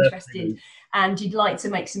you're interested. Definitely. And you'd like to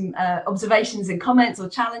make some observations and comments or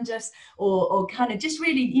challenge us or kind of just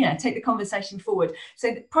really, take the conversation forward.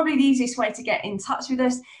 So probably the easiest way to get in touch with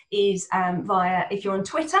us is via, if you're on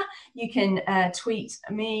Twitter, you can tweet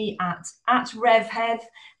me at RevHeath,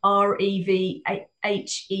 REVHEATH,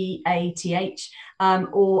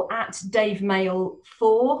 or at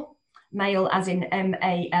DaveMail4, mail as in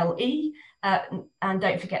MALE. And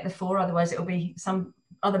don't forget the 4, otherwise it'll be some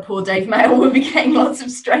other poor Dave Mail will be getting lots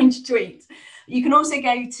of strange tweets. You can also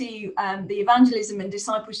go to the Evangelism and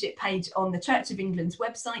Discipleship page on the Church of England's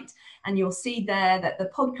website, and you'll see there that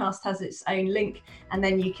the podcast has its own link, and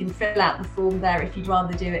then you can fill out the form there if you'd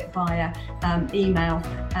rather do it via email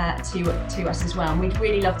to us as well. And we'd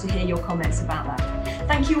really love to hear your comments about that.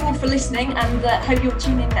 Thank you all for listening, and hope you'll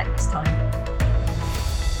tune in next time.